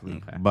 exactly.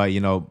 Okay. But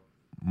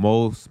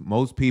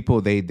most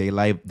people they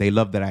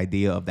love that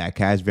idea of that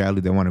cash value.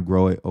 They want to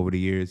grow it over the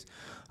years.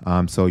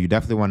 So you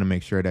definitely want to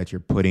make sure that you're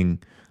putting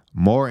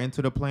more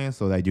into the plan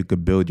so that you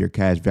could build your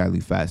cash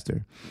value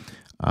faster.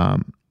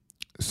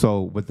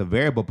 So with the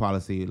variable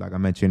policy, like I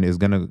mentioned,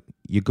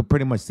 you could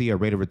pretty much see a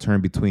rate of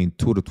return between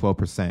 2 to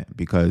 12%,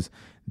 because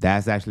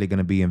that's actually going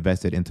to be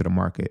invested into the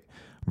market,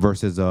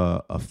 versus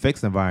a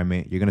fixed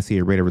environment. You're going to see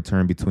a rate of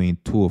return between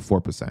 2 or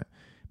 4%,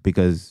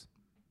 because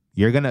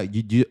you're gonna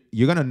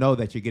know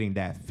that you're getting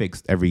that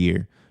fixed every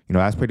year.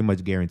 That's pretty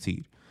much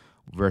guaranteed.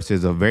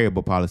 Versus a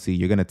variable policy,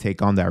 you're gonna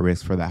take on that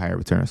risk for that higher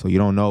return. So you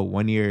don't know.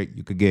 One year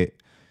you could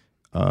get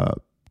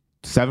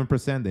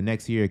 7%. The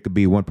next year it could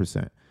be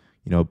 1%.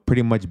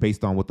 Pretty much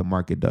based on what the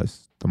market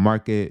does. The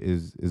market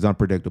is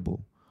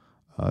unpredictable.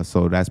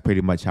 So that's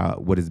pretty much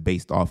what it's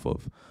based off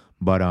of.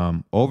 But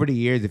over the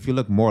years, if you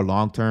look more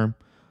long term,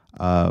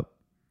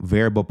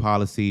 variable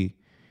policy,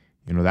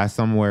 that's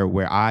somewhere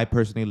where I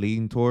personally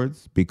lean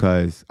towards,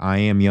 because I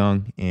am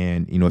young.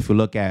 And, if you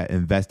look at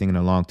investing in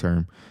the long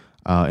term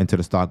into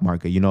the stock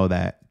market,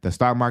 that the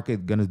stock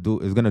market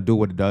is gonna do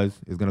what it does.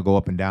 It's gonna go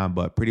up and down,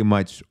 but pretty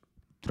much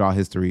throughout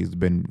history it's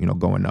been,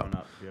 going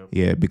up. Yep.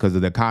 Yeah, because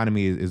of the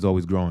economy is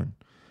always growing.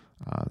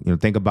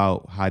 Think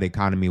about how the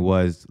economy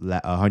was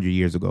 100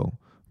 years ago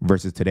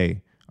versus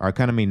today. Our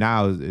economy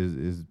now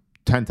is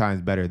 10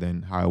 times better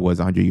than how it was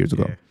 100 years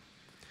ago. Yeah.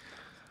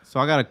 So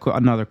I got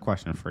another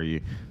question for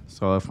you.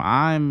 So if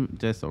I'm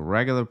just a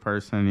regular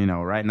person,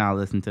 right now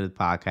listening to this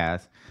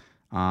podcast,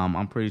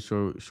 I'm pretty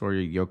sure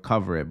you'll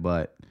cover it,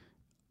 but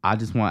I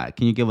just can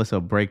you give us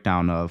a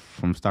breakdown of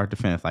from start to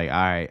finish? Like, all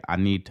right, I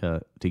need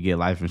to get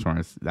life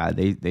insurance.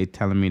 They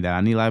telling me that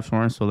I need life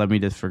insurance, so let me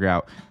just figure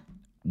out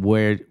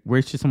where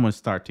should someone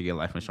start to get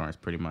life insurance?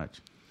 Pretty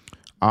much.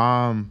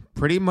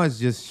 Pretty much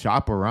just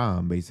shop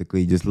around.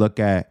 Basically, just look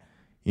at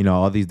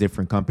all these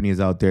different companies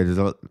out there.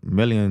 There's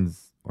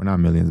millions, or not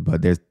millions,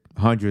 but there's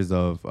hundreds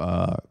of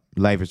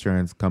life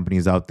insurance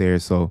companies out there.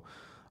 So,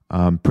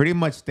 pretty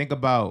much think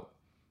about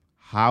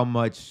how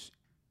much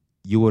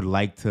you would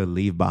like to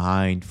leave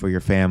behind for your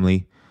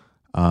family.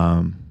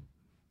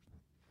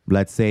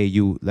 Let's say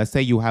you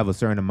have a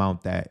certain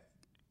amount that,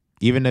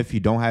 even if you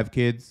don't have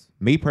kids,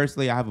 me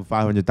personally, I have a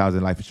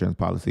 $500,000 life insurance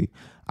policy.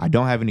 I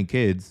don't have any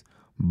kids,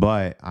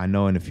 but I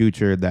know in the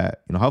future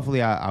that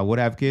hopefully I would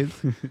have kids.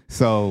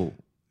 So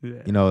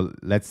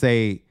let's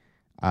say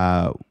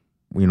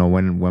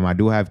when I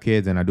do have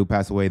kids and I do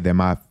pass away, then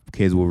my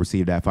kids will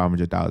receive that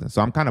 $500,000.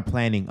 So I'm kind of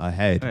planning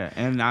ahead. Yeah,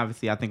 and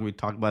obviously, I think we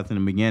talked about this in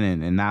the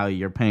beginning, and now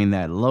you're paying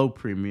that low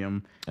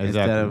premium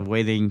instead of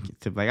waiting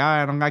to be like, all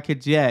right, I don't got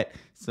kids yet,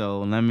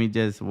 so let me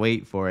just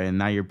wait for it. And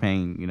now you're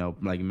paying,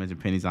 like you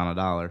mentioned, pennies on a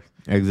dollar.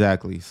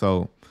 Exactly.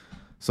 So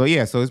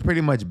it's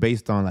pretty much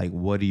based on like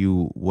what do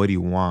you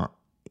want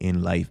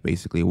in life,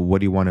 basically.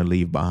 What do you want to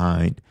leave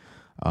behind?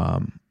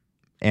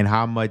 And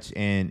how much,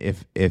 and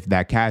if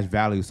that cash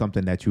value is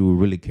something that you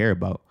really care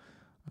about.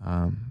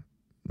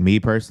 Me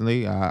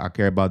personally, I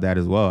care about that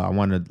as well. I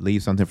want to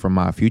leave something for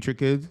my future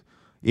kids.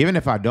 Even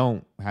if I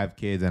don't have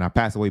kids and I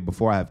pass away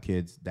before I have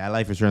kids, that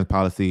life insurance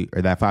policy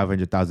or that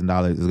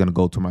 $500,000 is going to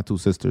go to my two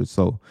sisters.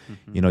 So,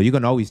 you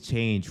can always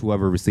change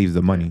whoever receives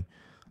the money.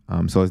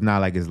 So it's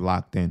not like it's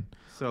locked in.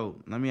 So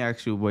let me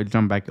ask you, we'll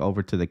jump back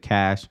over to the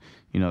cash,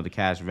 the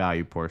cash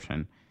value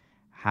portion.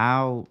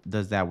 How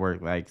does that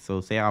work? Like, so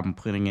say I'm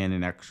putting in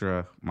an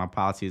extra, my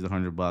policy is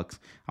 $100.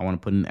 I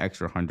want to put in an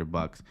extra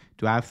 $100.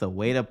 Do I have to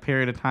wait a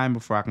period of time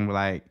before I can be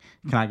like,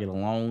 can I get a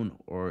loan?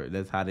 Or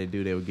that's how they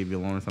do, they would give you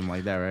a loan or something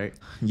like that, right?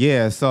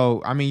 Yeah.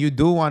 So, I mean, you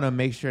do want to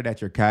make sure that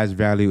your cash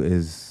value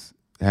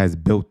has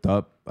built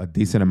up a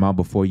decent amount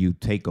before you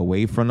take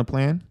away from the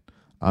plan.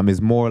 It's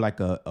more like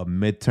a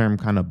midterm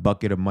kind of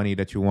bucket of money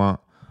that you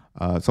want.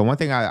 So one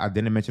thing I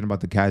didn't mention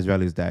about the cash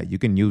value is that you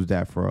can use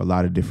that for a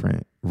lot of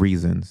different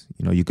reasons.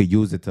 You could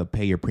use it to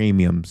pay your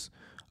premiums.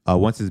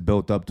 Once it's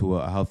built up to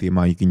a healthy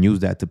amount, you can use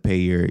that to pay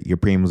your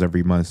premiums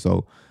every month.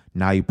 So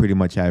now you pretty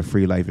much have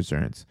free life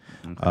insurance.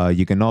 Okay.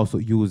 You can also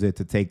use it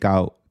to take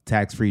out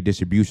tax-free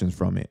distributions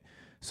from it.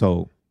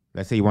 So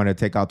let's say you want to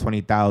take out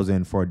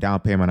 $20,000 for a down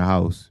payment on a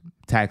house,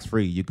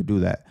 tax-free. You could do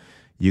that.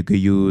 You could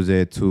use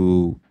it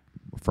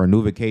for a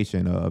new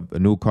vacation, a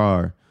new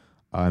car,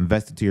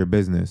 invest it to your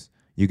business.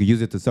 You could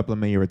use it to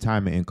supplement your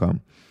retirement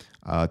income,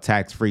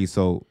 tax-free.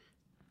 So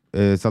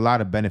it's a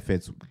lot of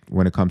benefits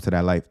when it comes to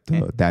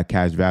that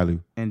cash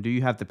value. And do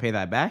you have to pay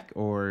that back,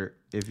 or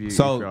if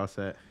you're all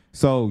set?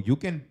 So you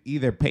can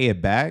either pay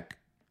it back.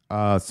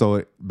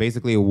 So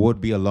basically it would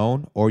be a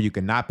loan, or you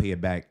can not pay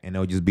it back and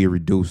it'll just be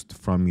reduced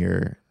from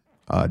your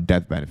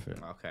death benefit.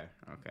 Okay.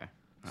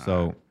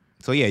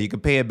 So yeah, you can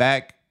pay it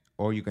back,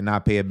 or you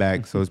cannot pay it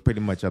back. So it's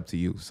pretty much up to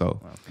you.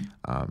 So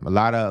a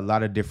lot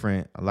of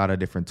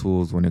different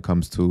tools when it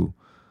comes to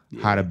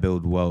how to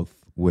build wealth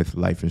with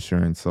life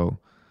insurance. So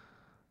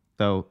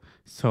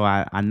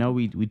I know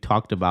we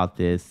talked about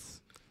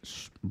this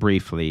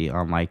briefly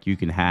on like you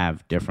can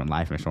have different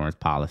life insurance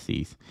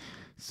policies.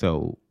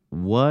 So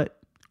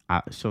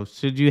so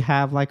should you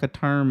have like a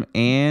term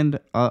and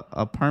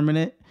a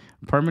permanent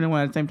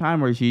one at the same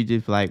time, or should you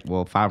just like,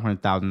 well,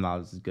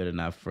 $500,000 is good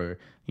enough for,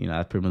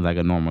 that's pretty much like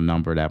a normal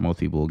number that most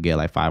people will get,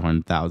 like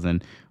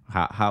 500,000.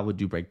 How would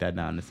you break that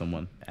down to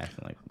someone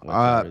asking like,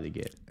 what do you really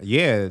get?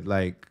 Yeah,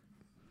 like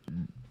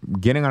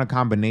getting on a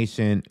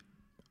combination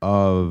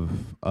of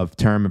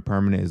term and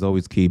permanent is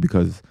always key,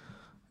 because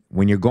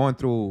when you're going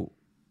through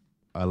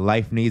a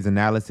life needs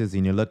analysis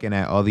and you're looking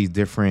at all these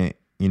different,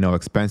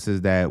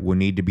 expenses that will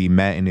need to be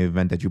met in the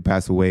event that you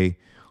pass away,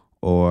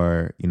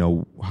 or,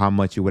 how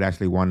much you would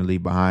actually want to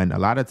leave behind. A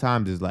lot of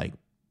times it's like,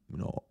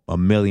 $1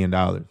 million.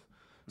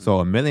 So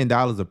 $1 million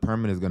of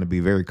permanent is going to be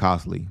very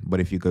costly. But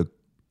if you could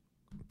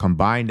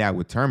combine that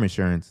with term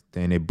insurance,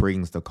 then it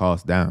brings the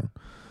cost down.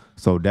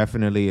 So it's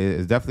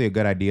definitely a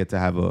good idea to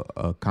have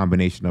a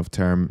combination of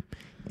term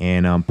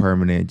and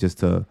permanent, just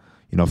to,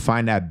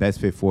 find that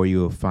best fit for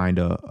you, find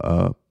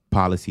a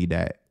policy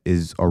that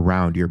is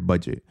around your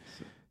budget.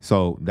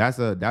 So that's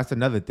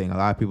another thing. A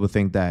lot of people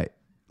think that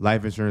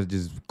life insurance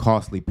is just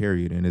costly,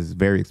 period, and it's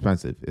very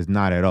expensive. It's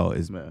not at all.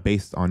 It's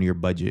based on your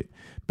budget,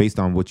 based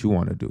on what you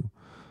want to do.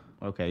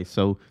 Okay,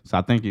 so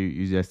I think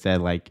you just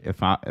said, like,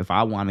 if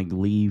I want to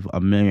leave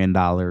 $1 million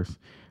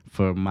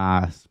for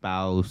my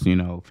spouse,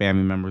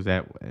 family members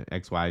at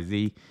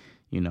XYZ,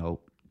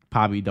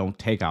 probably don't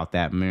take out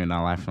that $1 million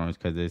life insurance,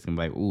 because it's gonna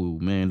be like, ooh,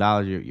 $1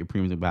 million, your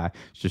premiums are high.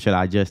 So should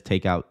I just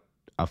take out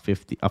a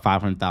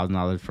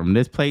 $500,000 from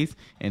this place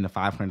and the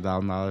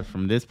 $500,000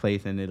 from this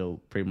place, and it'll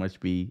pretty much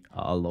be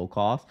a low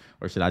cost?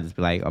 Or should I just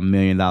be like $1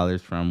 million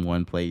from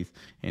one place,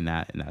 and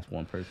that's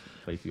one place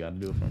you got to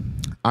do it from?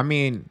 I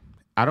mean,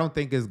 I don't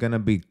think it's gonna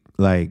be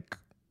like,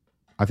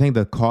 I think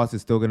the cost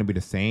is still gonna be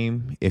the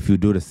same if you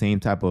do the same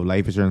type of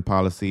life insurance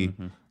policy.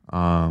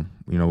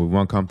 with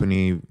one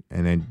company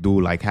and then do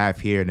like half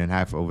here and then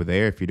half over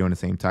there if you're doing the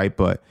same type.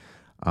 But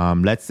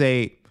let's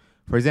say,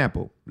 for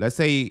example,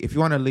 if you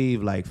want to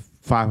leave like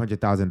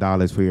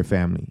 $500,000 for your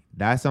family,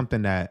 that's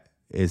something that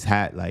is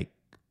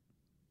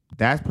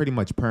that's pretty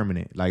much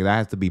permanent. Like that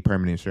has to be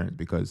permanent insurance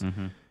because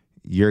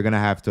you're gonna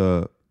have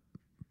to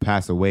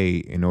pass away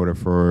in order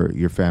for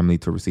your family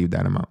to receive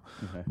that amount.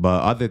 Okay.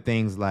 But other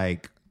things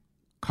like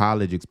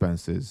college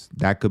expenses,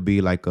 that could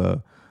be like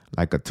a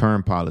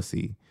term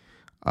policy.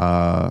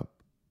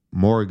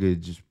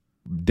 Mortgage,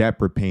 debt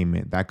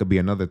repayment, that could be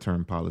another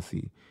term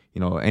policy.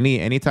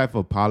 Any type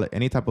of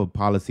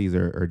policies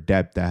or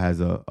debt that has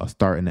a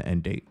start and an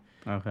end date.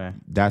 Okay.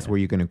 That's where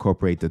you can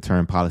incorporate the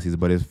term policies.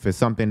 But if it's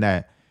something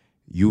that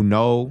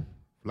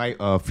like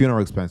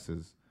funeral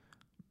expenses,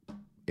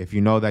 if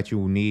you know that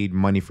you need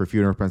money for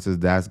funeral expenses,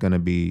 that's gonna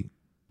be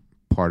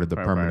part of the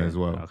permanent as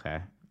well.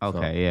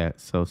 Okay, yeah.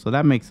 So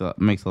that makes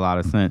a lot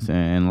of sense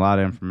and a lot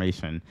of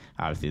information,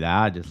 obviously, that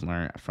I just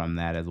learned from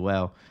that as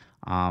well.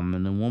 And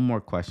then one more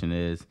question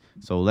is,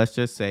 so let's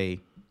just say,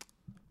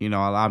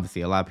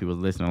 obviously a lot of people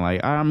listening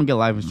like, I'm gonna get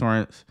life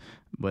insurance,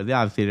 but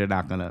obviously they're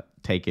not gonna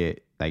take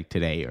it like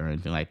today or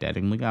anything like that.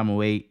 They're like, I'm gonna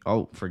wait,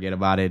 forget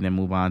about it, and then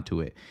move on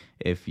to it.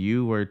 If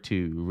you were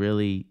to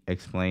really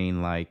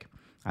explain, like,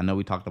 I know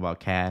we talked about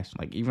cash,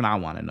 like even I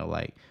want to know,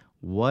 like,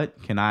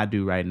 what can I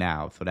do right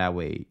now so that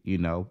way,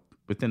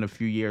 within a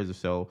few years or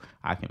so,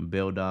 I can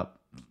build up,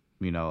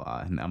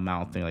 an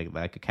amount thing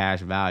like a cash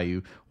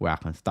value where I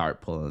can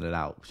start pulling it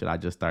out. Should I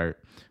just start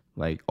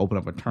like open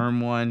up a term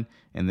one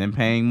and then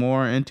paying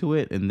more into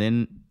it and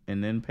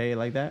then pay it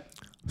like that?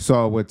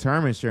 So with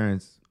term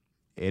insurance,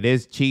 it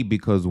is cheap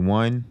because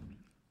one,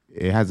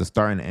 it has a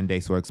start and end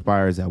date, so it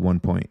expires at one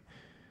point.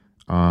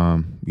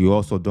 You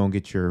also don't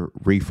get your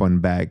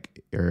refund back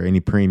or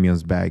any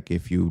premiums back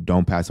if you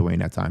don't pass away in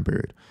that time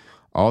period.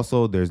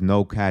 Also, there's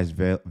no cash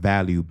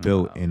value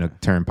built in a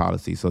term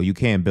policy. So you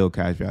can't build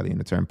cash value in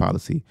a term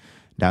policy.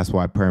 That's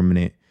why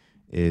permanent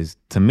is,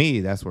 to me,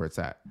 that's where it's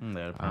at.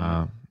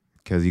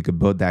 Because you could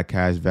build that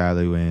cash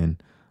value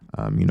and,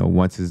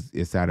 once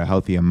it's at a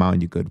healthy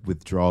amount, you could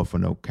withdraw for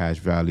no cash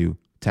value,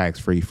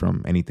 tax-free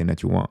from anything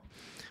that you want.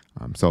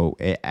 So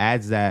it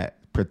adds that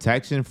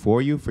protection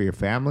for you, for your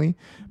family,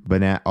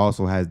 but that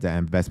also has the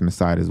investment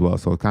side as well.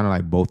 So it's kind of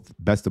like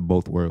best of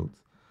both worlds.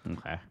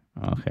 Okay.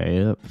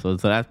 Yep. So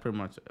that's pretty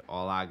much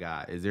all I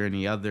got. Is there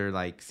any other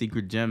like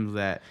secret gems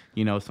that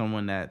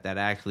someone that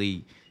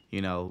actually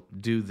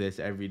do this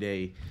every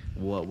day?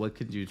 What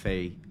could you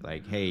say?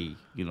 Like, hey,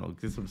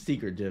 there's some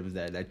secret gems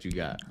that you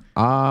got.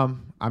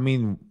 I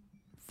mean,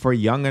 for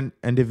young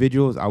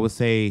individuals, I would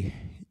say,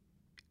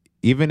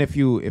 even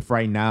if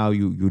right now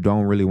you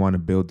don't really want to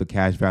build the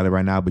cash value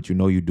right now, but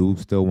you do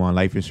still want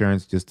life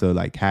insurance just to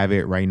like have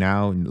it right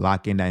now and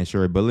lock in that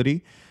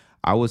insurability,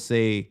 I would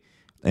say.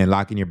 And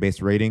lock in your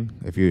base rating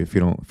if you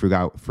don't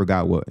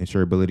forgot what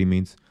insurability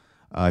means.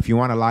 If you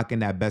want to lock in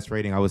that best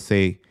rating, I would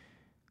say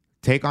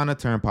take on a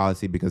term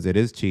policy because it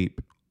is cheap,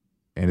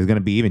 and it's going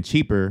to be even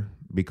cheaper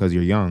because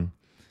you're young.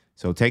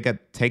 So take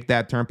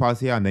that term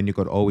policy out, and then you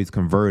could always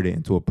convert it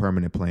into a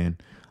permanent plan.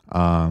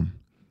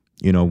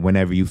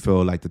 Whenever you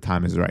feel like the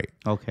time is right.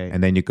 Okay.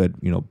 And then you could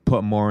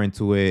put more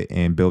into it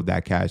and build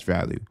that cash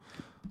value.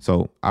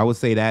 So I would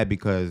say that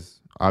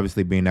because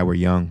obviously being that we're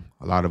young,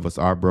 a lot of us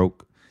are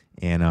broke.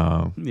 And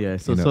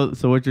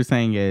so what you're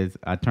saying is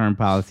a term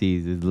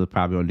policies is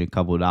probably only a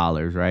couple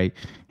dollars, right?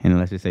 And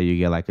let's just say you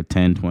get like a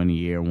 10, 20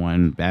 year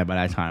one. By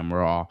that time,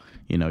 we're all,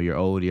 you're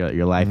old.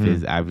 Your life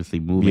is obviously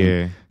moving.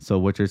 Yeah. So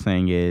what you're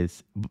saying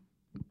is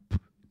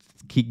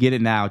get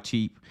it now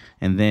cheap,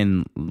 and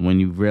then when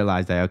you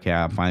realize that, okay,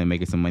 I'm finally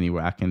making some money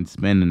where I can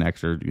spend an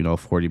extra,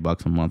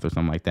 $40 a month or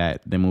something like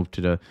that, then move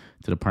to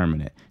the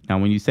permanent. Now,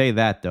 when you say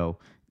that though,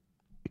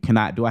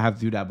 do I have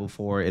to do that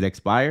before it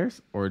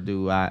expires, or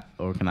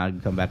can I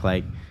come back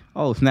like,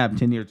 oh snap,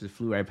 10 years just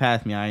flew right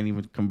past me, I ain't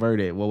even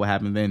converted? What will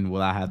happen then?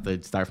 Will I have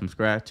to start from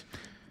scratch?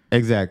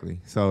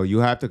 Exactly. So you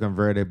have to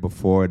convert it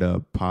before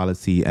the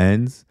policy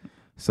ends.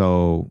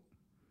 So,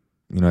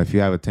 if you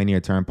have a 10-year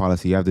term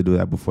policy, you have to do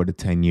that before the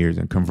 10 years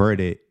and convert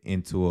it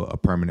into a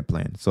permanent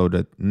plan. So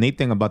the neat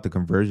thing about the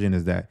conversion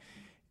is that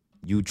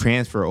you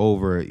transfer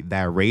over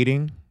that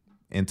rating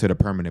into the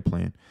permanent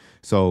plan.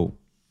 So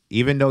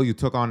even though you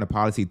took on the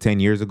policy 10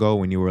 years ago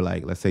when you were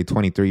like, let's say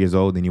 23 years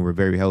old and you were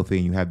very healthy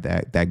and you have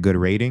that good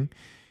rating,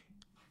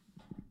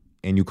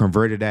 and you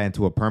converted that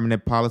into a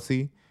permanent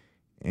policy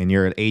and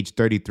you're at age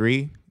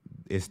 33,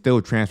 it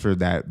still transfers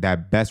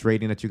that best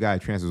rating that you got,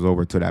 it transfers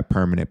over to that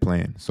permanent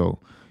plan. So,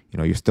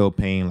 you're still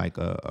paying like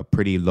a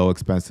pretty low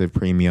expensive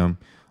premium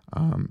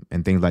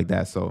and things like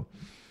that. So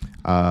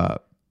what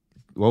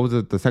was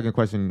it? The second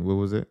question, what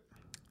was it?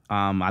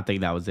 I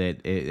think that was it.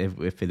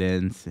 If it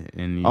ends,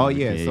 and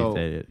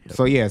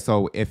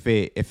so if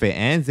it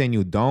ends and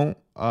you don't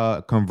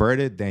convert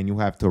it, then you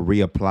have to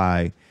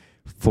reapply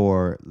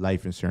for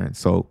life insurance.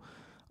 So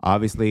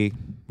obviously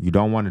you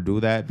don't want to do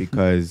that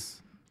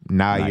because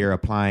now you're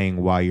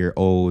applying while you're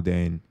old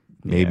and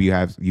maybe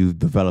you've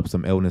developed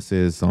some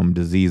illnesses, some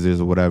diseases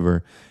or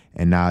whatever,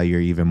 and now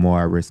you're even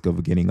more at risk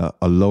of getting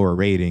a lower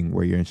rating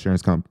where your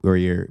where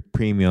your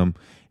premium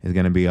is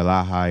going to be a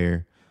lot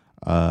higher.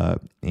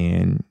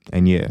 And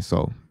yeah,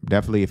 so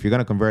definitely if you're going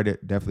to convert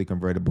it, definitely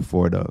convert it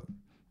before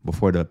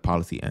the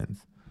policy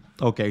ends.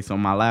 Okay, so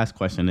my last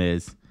question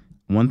is,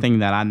 one thing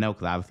that I know,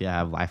 because obviously I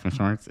have life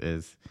insurance,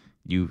 is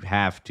you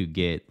have to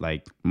get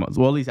like,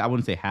 well, at least I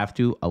wouldn't say have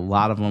to. A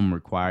lot of them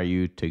require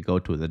you to go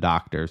to the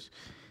doctors,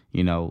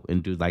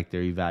 and do like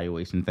their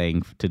evaluation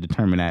thing to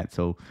determine that.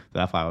 So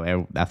that's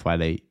why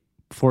they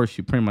force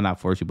you, pretty much not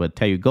force you, but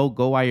tell you go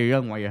while you're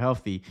young, while you're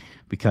healthy,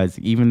 because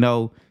even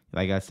though,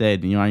 like I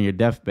said, you're on your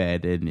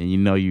deathbed and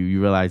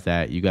you realize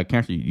that you got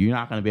cancer, you're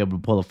not going to be able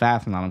to pull a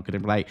fast one on them, because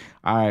they're like,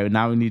 all right,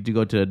 now we need to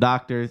go to the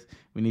doctors.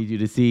 We need you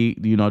to see,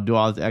 do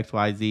all this X,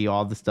 Y, Z,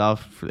 all the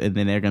stuff. And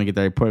then they're going to get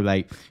their report.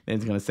 Like, then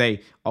it's going to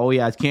say, oh, he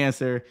has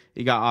cancer.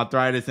 He got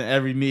arthritis in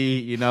every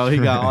knee. He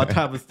got all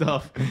type of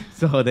stuff.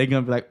 So they're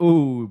going to be like,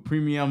 ooh,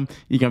 premium.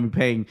 You're going to be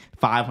paying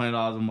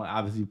 $500 a month.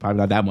 Obviously, probably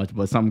not that much,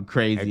 but something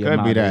crazy. It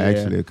could be that,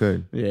 actually. It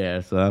could.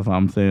 Yeah, so that's what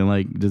I'm saying.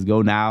 Like, just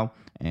go now.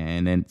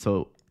 And then,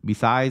 so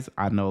besides,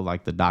 I know,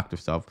 like, the doctor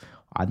stuff,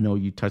 I know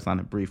you touched on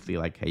it briefly.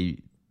 Like, hey,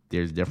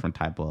 there's different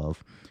type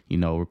of,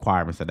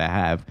 requirements that I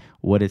have.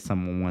 What is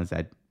some ones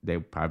that they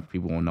probably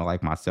people won't know,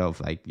 like myself,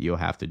 like you'll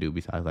have to do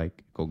besides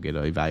like go get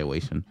an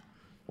evaluation?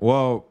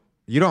 Well,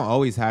 you don't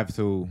always have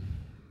to.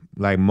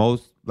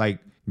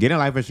 Getting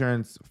life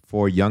insurance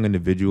for young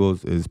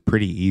individuals is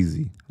pretty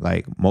easy.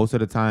 Like most of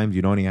the times,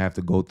 you don't even have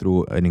to go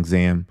through an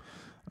exam.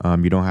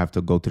 You don't have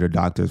to go to the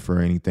doctors for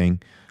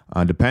anything.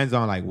 Depends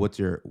on like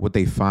what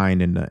they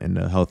find in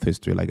the health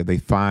history. Like if they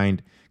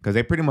find, because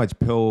they pretty much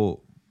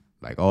pull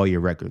like all your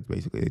records,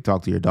 basically. They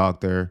talk to your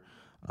doctor.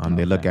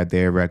 They look at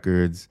their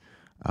records.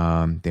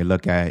 They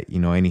look at,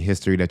 any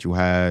history that you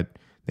had.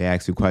 They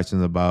ask you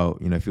questions about,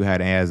 if you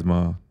had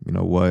asthma,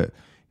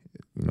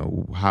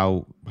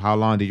 how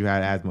long did you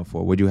have asthma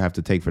for? What do you have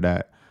to take for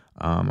that?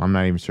 I'm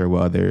not even sure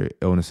what other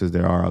illnesses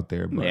there are out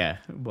there. But, yeah.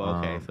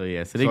 Well, okay.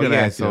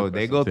 So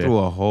they go through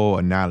a whole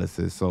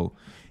analysis. So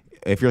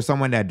if you're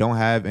someone that don't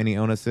have any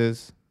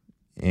illnesses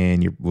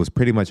and you was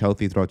pretty much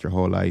healthy throughout your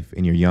whole life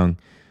and you're young,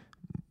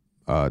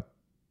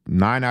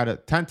 10 out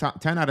of 10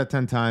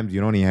 times, you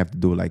don't even have to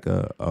do like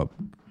a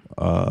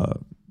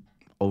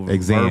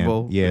exam.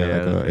 Verbal?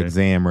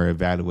 Exam or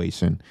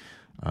evaluation.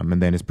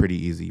 And then it's pretty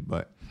easy.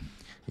 But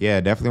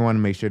yeah, definitely want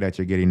to make sure that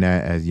you're getting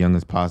that as young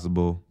as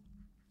possible.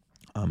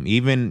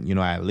 Even,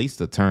 at least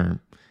a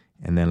term.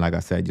 And then, like I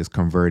said, just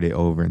convert it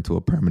over into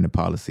a permanent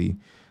policy.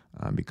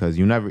 Because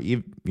you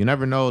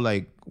never know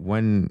like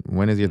when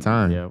is your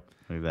time. Yep,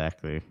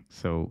 exactly.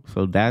 So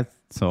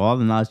all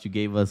the knowledge you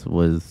gave us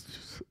was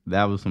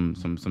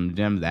some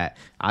gems that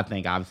I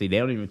think obviously they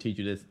don't even teach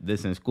you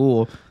this in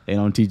school. They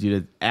don't teach you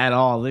this at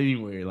all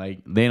anywhere.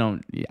 Like I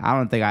don't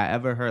think I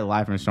ever heard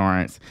life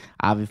insurance.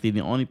 Obviously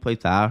the only place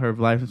that I heard of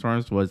life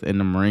insurance was in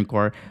the Marine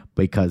Corps,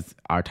 because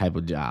our type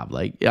of job.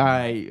 Like, all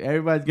right,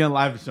 everybody's getting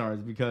life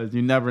insurance because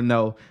you never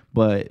know.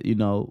 But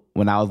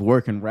when I was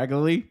working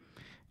regularly,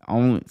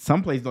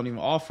 some places don't even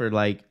offer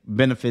like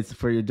benefits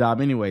for your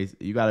job anyways.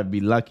 You got to be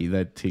lucky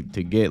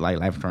to get like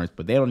life insurance,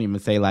 but they don't even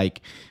say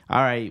like,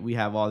 all right, we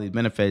have all these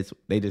benefits.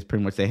 They just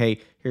pretty much say, hey,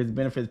 here's the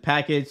benefits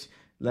package.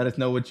 Let us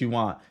know what you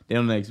want. They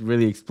don't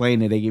really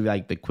explain it. They give you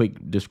like the quick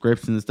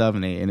description and stuff,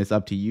 and it's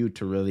up to you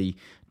to really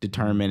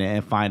determine it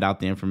and find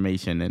out the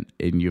information.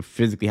 And you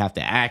physically have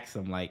to ask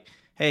them like,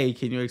 hey,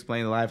 can you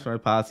explain the life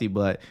insurance policy?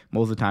 But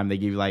most of the time they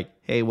give you like,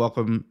 hey,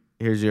 welcome.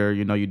 Here's your,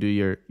 you do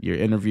your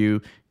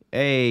interview.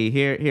 Hey,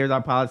 here's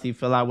our policy.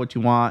 Fill out what you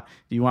want.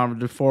 Do you want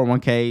the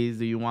 401ks?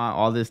 Do you want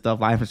all this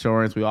stuff? Life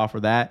insurance, we offer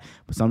that.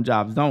 But some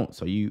jobs don't.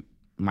 So you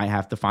might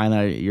have to find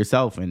out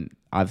yourself. And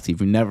obviously,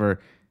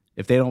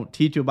 if they don't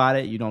teach you about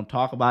it, you don't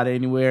talk about it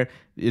anywhere,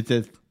 it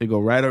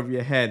go right over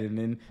your head. And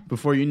then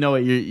before you know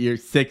it, you're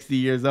 60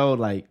 years old.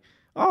 Like,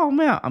 oh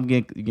man, I'm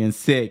getting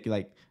sick.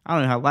 Like, I don't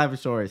even have life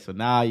insurance. So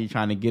now you're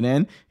trying to get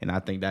in. And I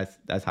think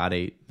that's how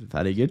they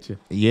get you.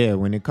 Yeah,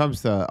 when it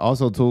comes to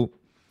also too,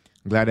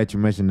 glad that you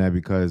mentioned that,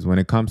 because when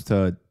it comes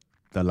to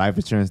the life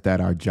insurance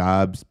that our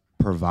jobs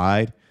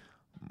provide,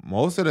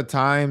 most of the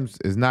times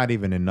it's not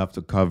even enough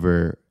to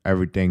cover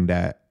everything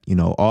that,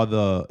 all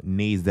the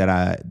needs that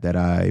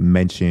I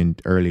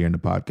mentioned earlier in the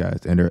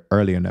podcast and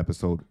earlier in the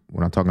episode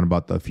when I'm talking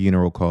about the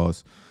funeral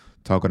costs,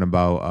 talking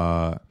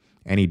about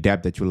any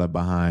debt that you left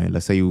behind.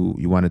 Let's say you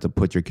wanted to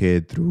put your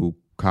kid through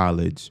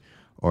college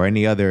or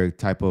any other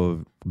type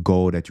of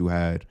goal that you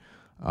had.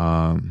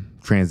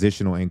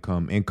 Transitional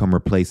income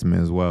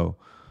replacement as well.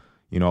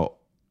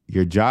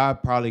 Your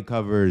job probably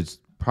covers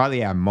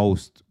at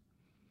most,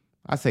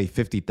 I say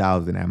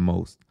 50,000 at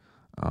most,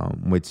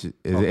 which is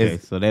okay.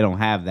 So they don't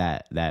have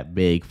that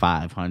big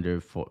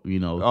 500 for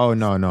Oh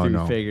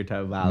no. Figure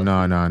type of value.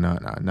 No,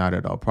 not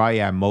at all.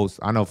 Probably at most,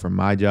 I know for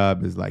my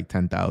job is like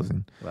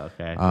 10,000.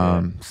 Okay.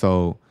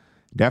 So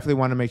definitely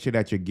want to make sure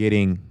that you're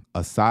getting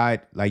aside.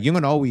 Like you're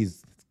gonna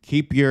always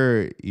keep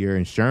your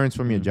insurance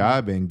from your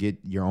job and get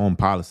your own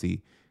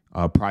policy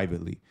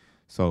privately.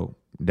 So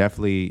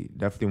definitely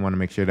want to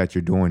make sure that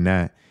you're doing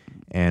that.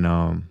 And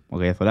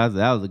Okay, so that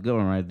was a good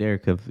one right there.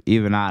 Because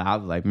even I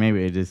was like,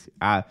 maybe it just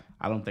I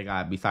don't think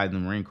besides the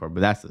Marine Corps,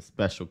 but that's a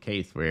special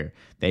case where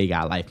they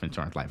got life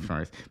insurance.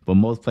 But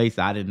most places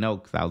I didn't know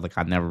because I was like,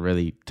 I never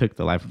really took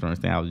the life insurance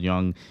thing. I was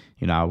young,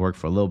 I worked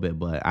for a little bit,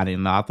 but I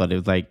didn't know. I thought it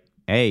was like,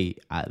 hey,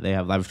 they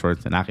have life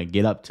insurance and I can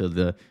get up to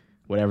the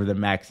whatever the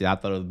max is. I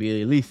thought it would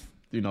be at least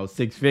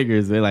 6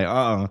 figures. They're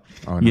like,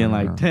 getting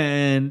like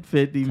 10,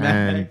 50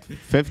 max.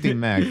 50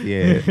 max,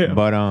 yeah.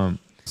 But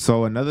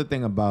so another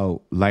thing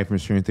about life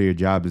insurance through your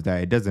job is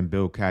that it doesn't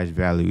build cash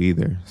value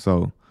either.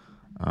 So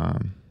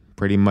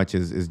pretty much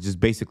is just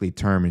basically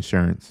term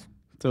insurance.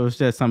 So it's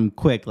just something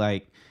quick,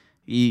 like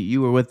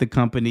you were with the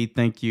company,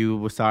 thank you,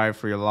 we're sorry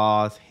for your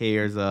loss.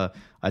 Here's a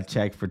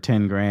check for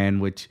 10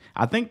 grand, which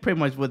I think pretty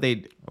much what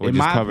they in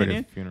my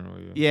opinion, the funeral.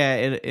 Yeah,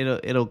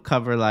 it'll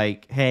cover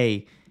like,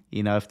 hey,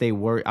 if they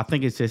work, I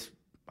think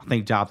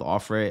jobs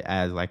offer it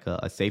as like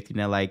a safety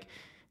net, like,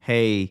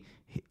 hey,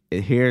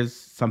 here's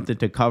something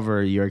to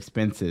cover your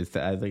expenses.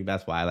 I think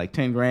that's why, like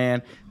 10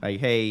 grand, like,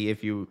 hey,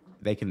 if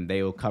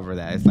they will cover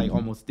that. It's like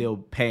almost still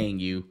paying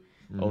you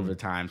over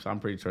time. So I'm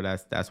pretty sure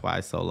that's why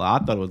it's so low. I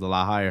thought it was a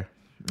lot higher.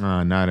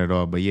 Not at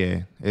all. But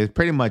yeah, it's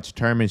pretty much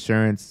term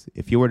insurance.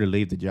 If you were to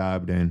leave the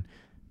job, then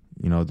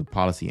the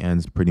policy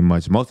ends pretty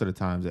much. Most of the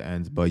times it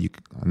ends, but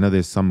I know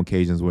there's some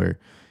occasions where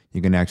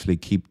you can actually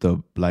keep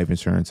the life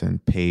insurance and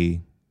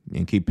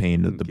keep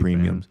paying the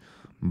premiums.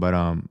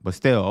 But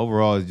still,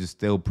 overall, it's just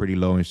still pretty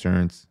low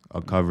insurance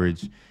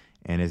coverage,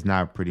 and it's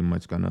not pretty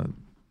much gonna,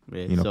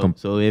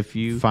 so if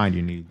you find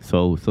your needs.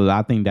 So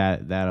I think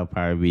that'll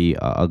probably be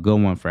a good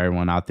one for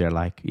everyone out there.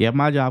 Like, yeah,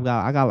 my job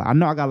I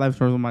know I got life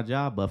insurance on my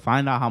job, but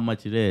find out how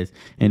much it is,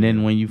 and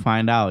then when you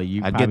find out,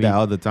 I get that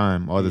all the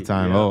time.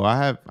 Yeah. Oh, I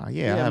have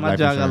my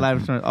job got life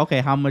insurance. Okay,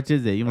 how much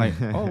is it? You're like,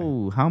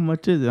 oh, how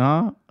much is it?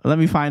 Huh? Let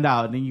me find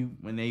out. And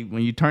then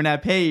when you turn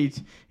that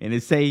page and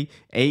it say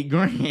 $8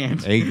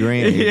 grand. $8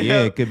 grand.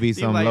 Yeah, it could be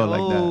something low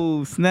like that.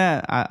 Oh,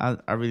 snap.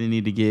 I really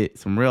need to get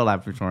some real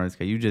life insurance,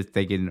 because you just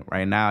thinking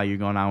right now you're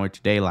going on with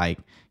your day like,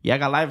 yeah, I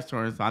got life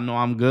insurance. I know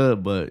I'm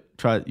good, but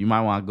you might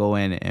want to go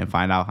in and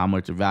find out how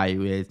much the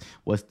value is,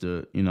 what's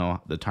the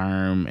the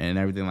term and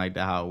everything like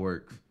that, how it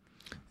works.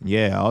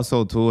 Yeah.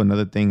 Also, too,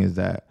 another thing is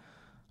that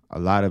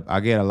I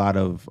get a lot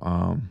of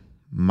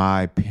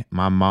my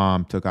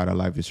mom took out a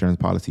life insurance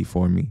policy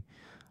for me,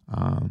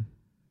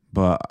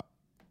 but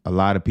a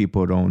lot of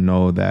people don't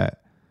know that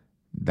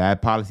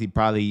policy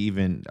probably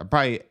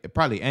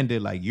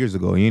ended like years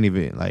ago. You didn't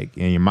even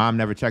and your mom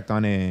never checked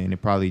on it, and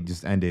it probably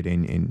just ended.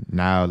 And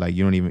now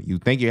you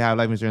think you have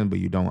life insurance, but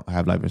you don't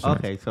have life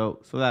insurance. Okay, so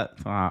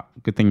that's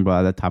good thing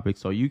about that topic.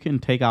 So you can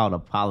take out a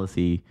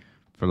policy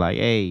for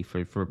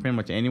for pretty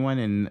much anyone,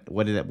 and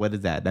what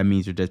is that? That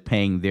means you're just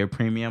paying their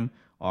premium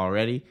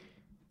already.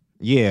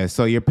 Yeah,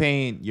 so you're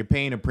paying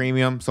a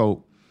premium.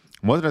 So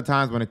most of the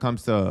times when it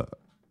comes to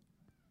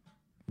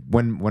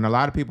when a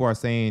lot of people are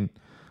saying,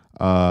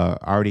 I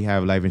already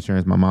have life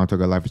insurance, my mom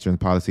took a life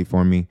insurance policy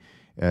for me,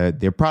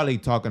 they're probably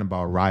talking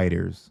about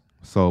riders.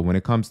 So when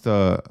it comes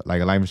to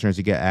like a life insurance,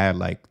 you get add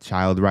like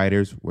child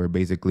riders, where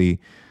basically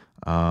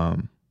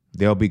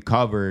they'll be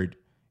covered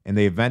in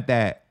the event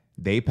that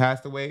they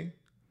passed away.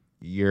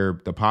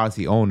 The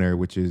policy owner,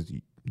 which is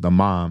the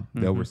mom,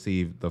 they'll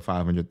receive the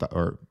 500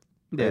 or.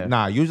 Yeah.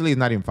 Nah, usually it's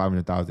not even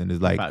 500,000.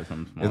 It's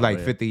like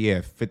 50.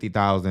 Yeah,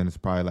 50,000 is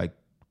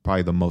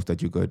probably the most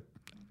that you could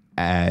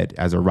add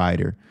as a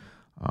rider.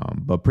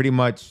 But pretty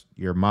much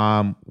your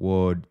mom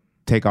would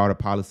take out a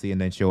policy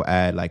and then she'll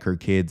add like her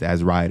kids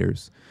as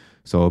riders.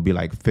 So it'll be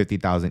like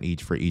 50,000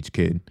 each for each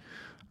kid.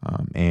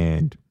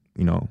 And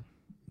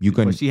you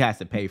can. But she has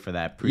to pay for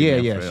that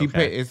premium. Yeah.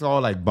 Pay. It's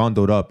all like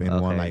bundled up in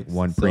one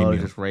premium. So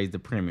just raise the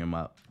premium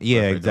up.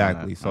 Yeah,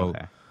 exactly. So.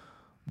 Okay.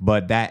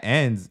 But that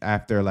ends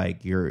after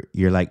like you're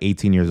like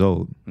 18 years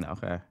old.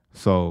 Okay.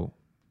 So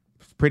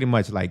it's pretty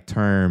much like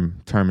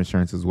term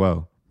insurance as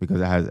well, because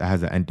it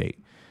has an end date.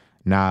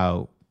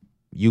 Now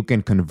you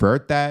can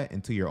convert that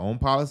into your own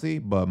policy,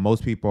 but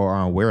most people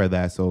aren't aware of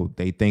that, so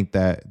they think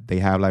that they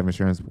have life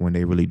insurance when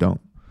they really don't.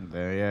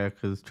 Yeah,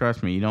 because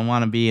trust me, you don't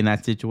want to be in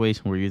that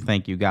situation where you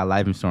think you got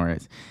life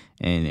insurance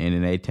and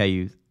then they tell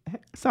you,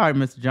 sorry,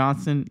 Mr.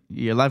 Johnson,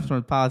 your life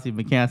insurance policy has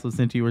been canceled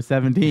since you were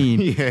 17.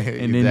 Yeah,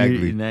 and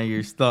exactly. Now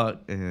you're stuck.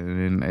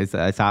 And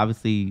it's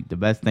obviously the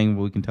best thing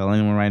we can tell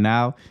anyone right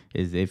now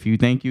is if you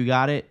think you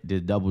got it,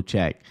 just double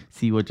check.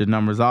 See what your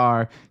numbers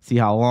are. See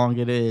how long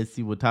it is.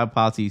 See what type of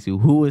policy. See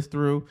who it's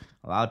through.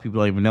 A lot of people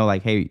don't even know.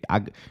 Like, hey,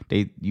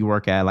 you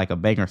work at like a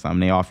bank or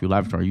something. They offer you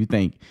life insurance.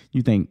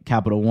 You think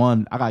Capital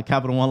One. I got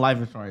Capital One life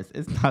insurance.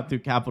 It's not through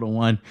Capital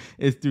One.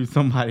 It's through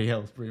somebody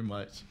else, pretty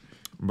much.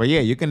 But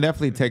yeah, you can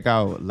definitely take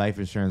out life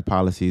insurance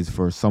policies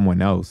for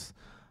someone else.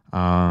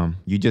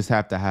 You just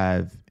have to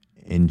have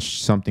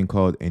something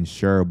called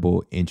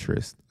insurable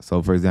interest.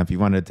 So, for example, if you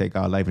wanted to take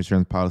out a life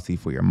insurance policy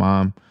for your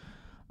mom,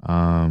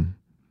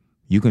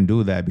 you can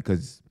do that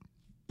because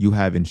you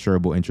have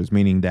insurable interest,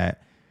 meaning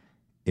that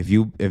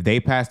if they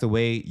passed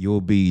away,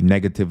 you'll be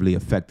negatively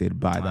affected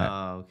by that.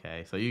 Oh,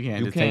 okay. So you can't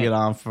You just take can't. it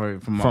on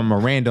From a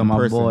random my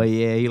person. boy.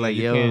 Yeah, he like,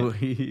 you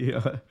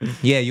yo.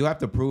 Yeah, you have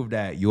to prove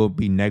that you'll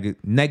be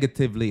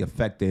negatively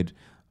affected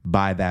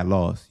by that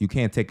loss. You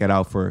can't take it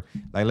out for,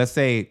 like, let's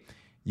say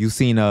you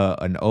seen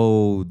an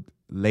old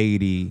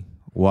lady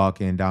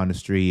walking down the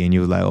street and you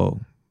was like, oh,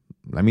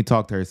 let me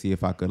talk to her, see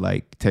if I could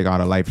like take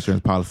out a life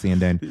insurance policy,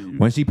 and then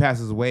when she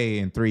passes away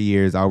in 3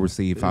 years, I'll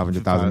receive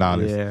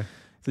 $500,000. Yeah.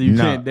 So you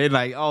can't. They're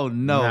like, oh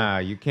no. Nah,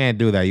 you can't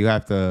do that. You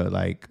have to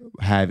like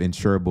have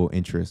insurable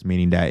interest,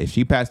 meaning that if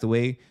she passed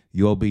away,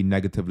 you'll be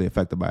negatively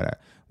affected by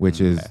that,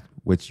 which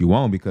you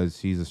won't, because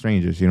she's a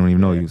stranger. She don't even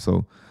know you.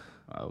 So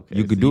Okay,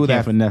 you could so do you that.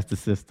 Can't finesse the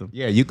system.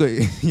 Yeah, you could.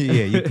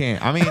 Yeah, you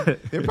can't. I mean,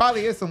 there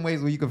probably is some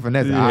ways where you can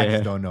finesse it. I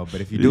just don't know.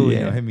 But if you do,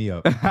 hit me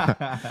up.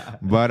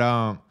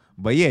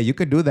 But yeah, you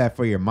could do that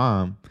for your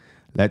mom.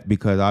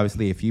 Because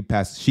obviously, if she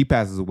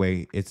passes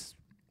away, it's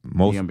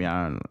most You're gonna be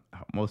on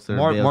most of the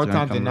more bills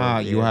times than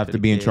not, you have to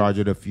be in charge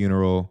of the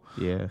funeral.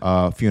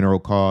 Yeah. Funeral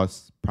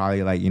costs,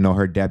 probably like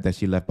her debt that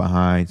she left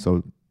behind.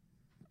 So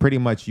pretty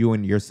much you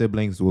and your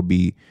siblings will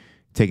be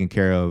taking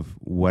care of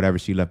whatever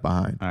she left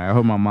behind. All right, I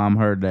hope my mom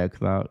heard that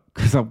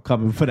because I'm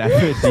coming for that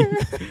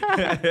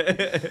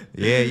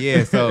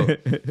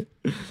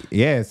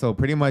 50. So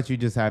pretty much you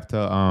just have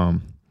to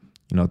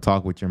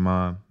talk with your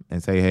mom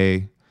and say,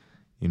 hey,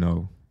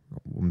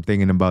 I'm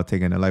thinking about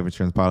taking a life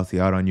insurance policy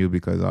out on you,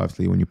 because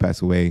obviously when you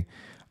pass away,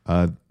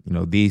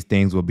 these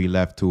things will be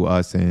left to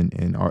us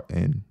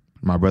and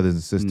my brothers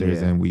and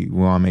sisters, and we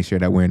want to make sure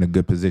that we're in a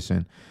good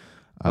position.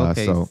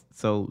 Okay,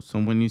 so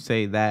when you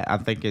say that, I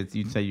think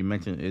you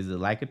mentioned, is it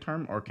like a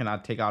term, or can I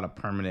take out a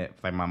permanent,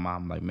 like my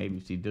mom, like maybe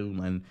she do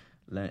end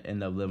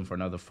up living for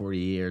another 40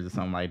 years or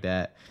something like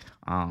that?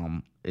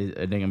 Are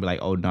they gonna be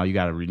like, oh no, you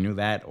got to renew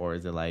that, or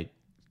is it like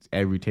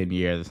every 10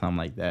 years or something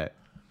like that?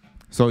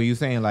 So you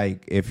saying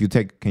like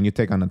can you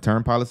take on a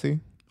term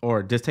policy?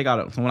 Or just take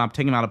out so when I'm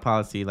taking out a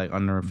policy like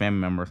under a family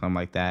member or something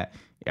like that,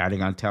 are they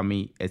gonna tell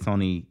me it's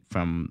only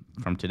from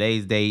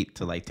today's date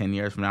to like 10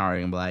 years from now? Or are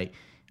they gonna be like,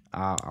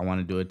 I want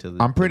to do it to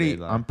the. I'm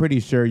pretty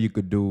sure you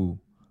could do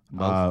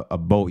a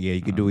both. Yeah,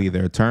 you could do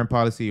either a term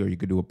policy or you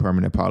could do a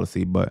permanent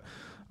policy. But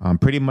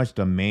pretty much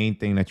the main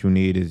thing that you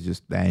need is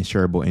just that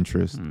insurable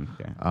interest.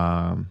 Okay.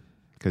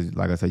 Because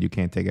like I said, you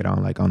can't take it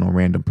on like on a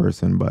random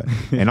person. But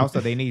and also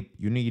they need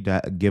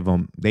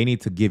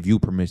to give you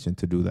permission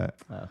to do that.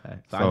 Okay.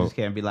 So I just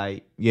can't be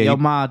like, yo,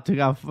 mom took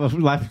out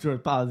life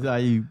insurance policy. Are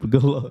you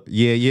good luck?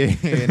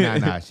 Yeah.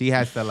 Nah. She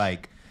has to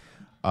like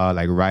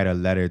write a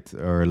letter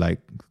or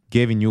like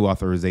giving you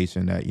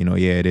authorization that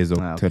it is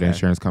to the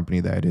insurance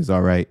company that it is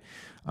all right.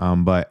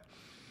 But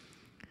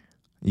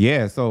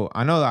yeah, so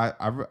I know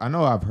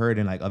I've heard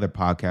in like other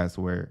podcasts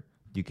where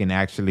you can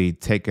actually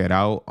take it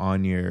out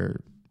on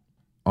your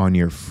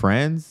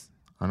friends.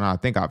 I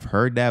think I've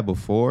heard that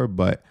before,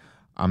 but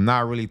I'm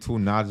not really too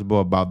knowledgeable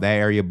about that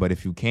area. But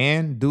if you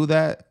can do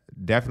that,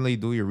 definitely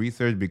do your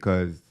research,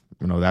 because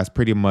that's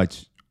pretty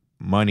much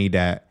money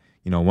that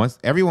once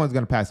everyone's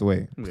gonna pass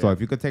away. Yeah. So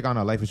if you could take on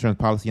a life insurance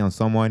policy on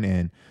someone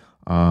and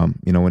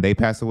when they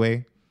pass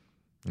away,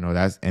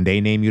 and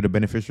they name you the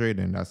beneficiary,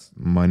 then that's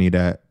money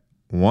that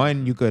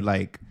you could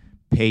like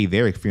pay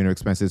their funeral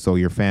expenses, so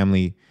your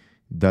family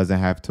doesn't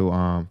have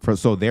to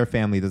so their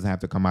family doesn't have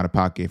to come out of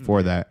pocket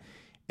for that.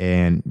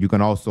 And you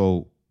can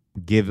also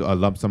give a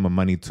lump sum of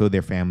money to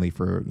their family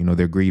for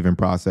their grieving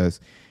process,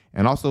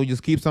 and also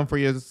just keep some for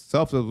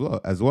yourself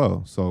as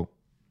well. So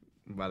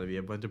about to be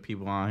a bunch of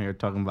people on here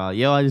talking about,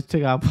 yo, I just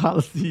took out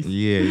policies.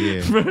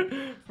 Yeah.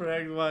 for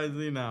X, Y,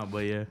 Z now, but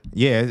yeah.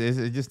 Yeah,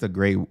 it's just a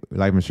great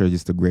life insurance,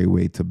 just a great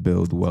way to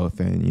build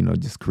wealth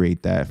and just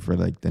create that for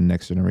like the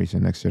next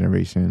generation. Next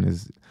generation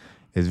is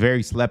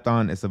very slept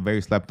on. It's a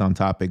very slept on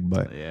topic,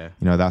 but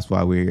that's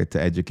why we're here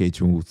to educate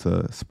you,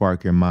 to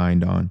spark your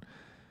mind on,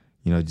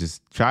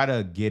 just try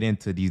to get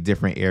into these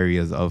different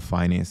areas of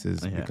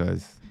finances,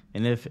 because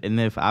and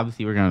if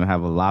obviously we're gonna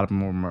have a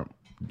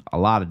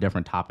lot of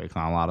different topics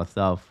on a lot of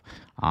stuff,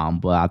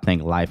 but I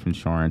think life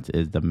insurance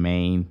is the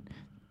main,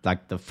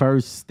 like the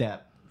first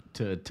step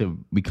to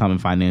becoming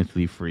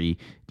financially free.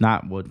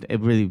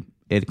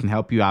 It can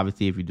help you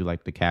obviously if you do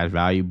like the cash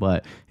value,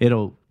 but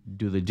it'll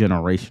do the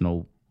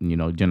generational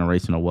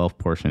wealth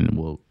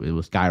portion. It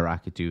will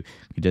skyrocket you.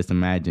 You just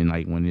imagine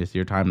like when it's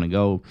your time to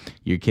go,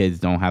 your kids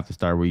don't have to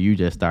start where you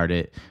just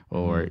started,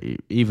 or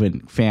even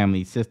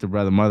family, sister,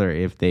 brother, mother,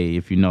 if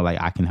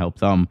like I can help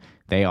them,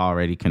 they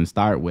already can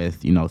start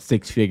with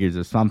 6 figures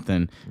or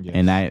something,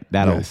 and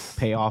that'll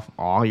pay off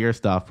all your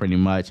stuff pretty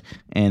much,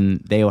 and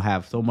they'll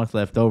have so much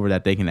left over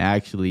that they can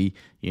actually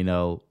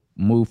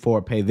move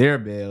forward, pay their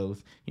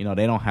bills. They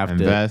don't have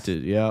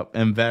to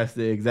invest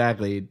it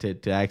exactly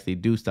to actually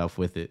do stuff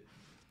with it.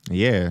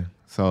 Yeah.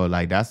 So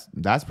like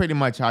that's pretty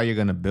much how you're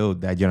gonna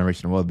build that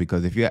generational wealth.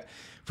 Because if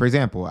for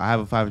example, I have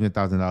a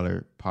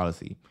 $500,000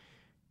 policy.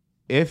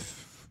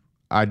 If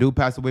I do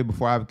pass away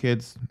before I have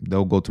kids,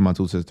 they'll go to my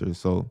 2 sisters.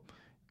 So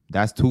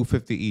that's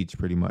 $250 each,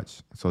 pretty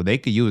much. So they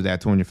could use that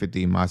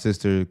 $250. My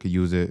sister could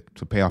use it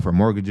to pay off her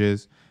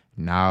mortgages.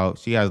 now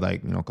she has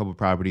like, a couple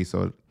properties,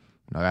 so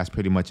that's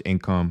pretty much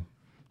income,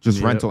 just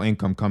Yep. rental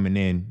income coming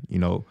in,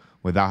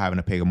 without having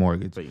to pay a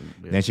mortgage. But, yeah.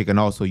 Then she can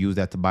also use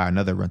that to buy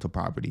another rental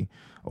property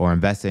or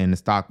invest it in the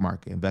stock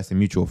market, invest in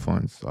mutual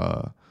funds,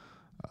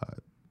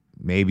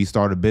 maybe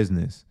start a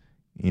business,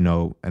 and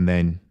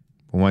then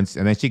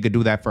she could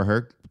do that for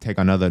her, take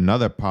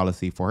another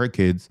policy for her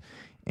kids,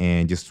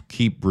 and just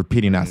keep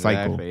repeating that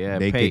cycle. Exactly, yeah.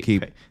 They could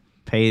keep.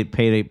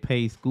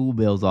 Pay school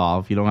bills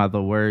off. You don't have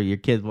to worry. Your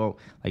kids won't,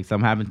 like,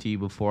 something happened to you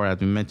before, as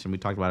we mentioned. We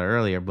talked about it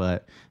earlier,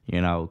 but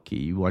you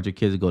want your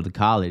kids to go to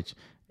college,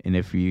 and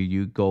if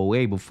you go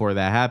away before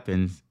that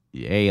happens,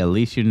 hey, at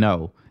least you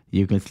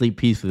can sleep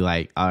peacefully.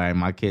 Like, all right,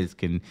 my kids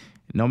can.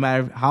 No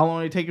matter how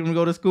long it takes them to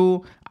go to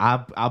school,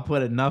 I'll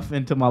put enough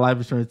into my life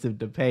insurance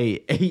to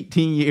pay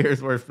 18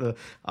 years worth of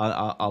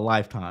a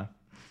lifetime.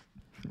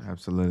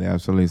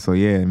 Absolutely. So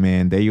yeah,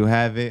 man, there you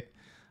have it.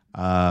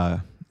 I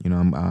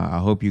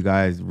hope you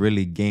guys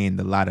really gained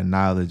a lot of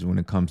knowledge when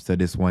it comes to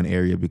this one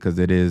area, because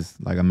it is,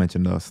 like I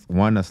mentioned, a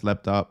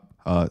slept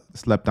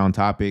on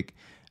topic,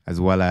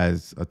 as well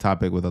as a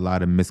topic with a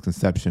lot of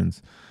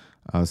misconceptions.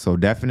 So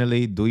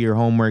definitely do your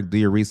homework, do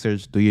your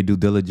research, do your due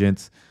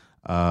diligence.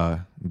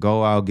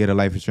 Go out, get a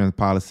life insurance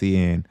policy,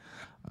 and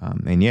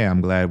yeah,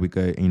 I'm glad we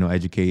could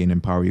educate and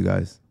empower you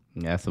guys.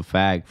 That's a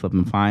fact.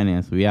 Flipping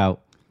Finance, we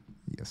out.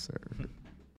 Yes, sir.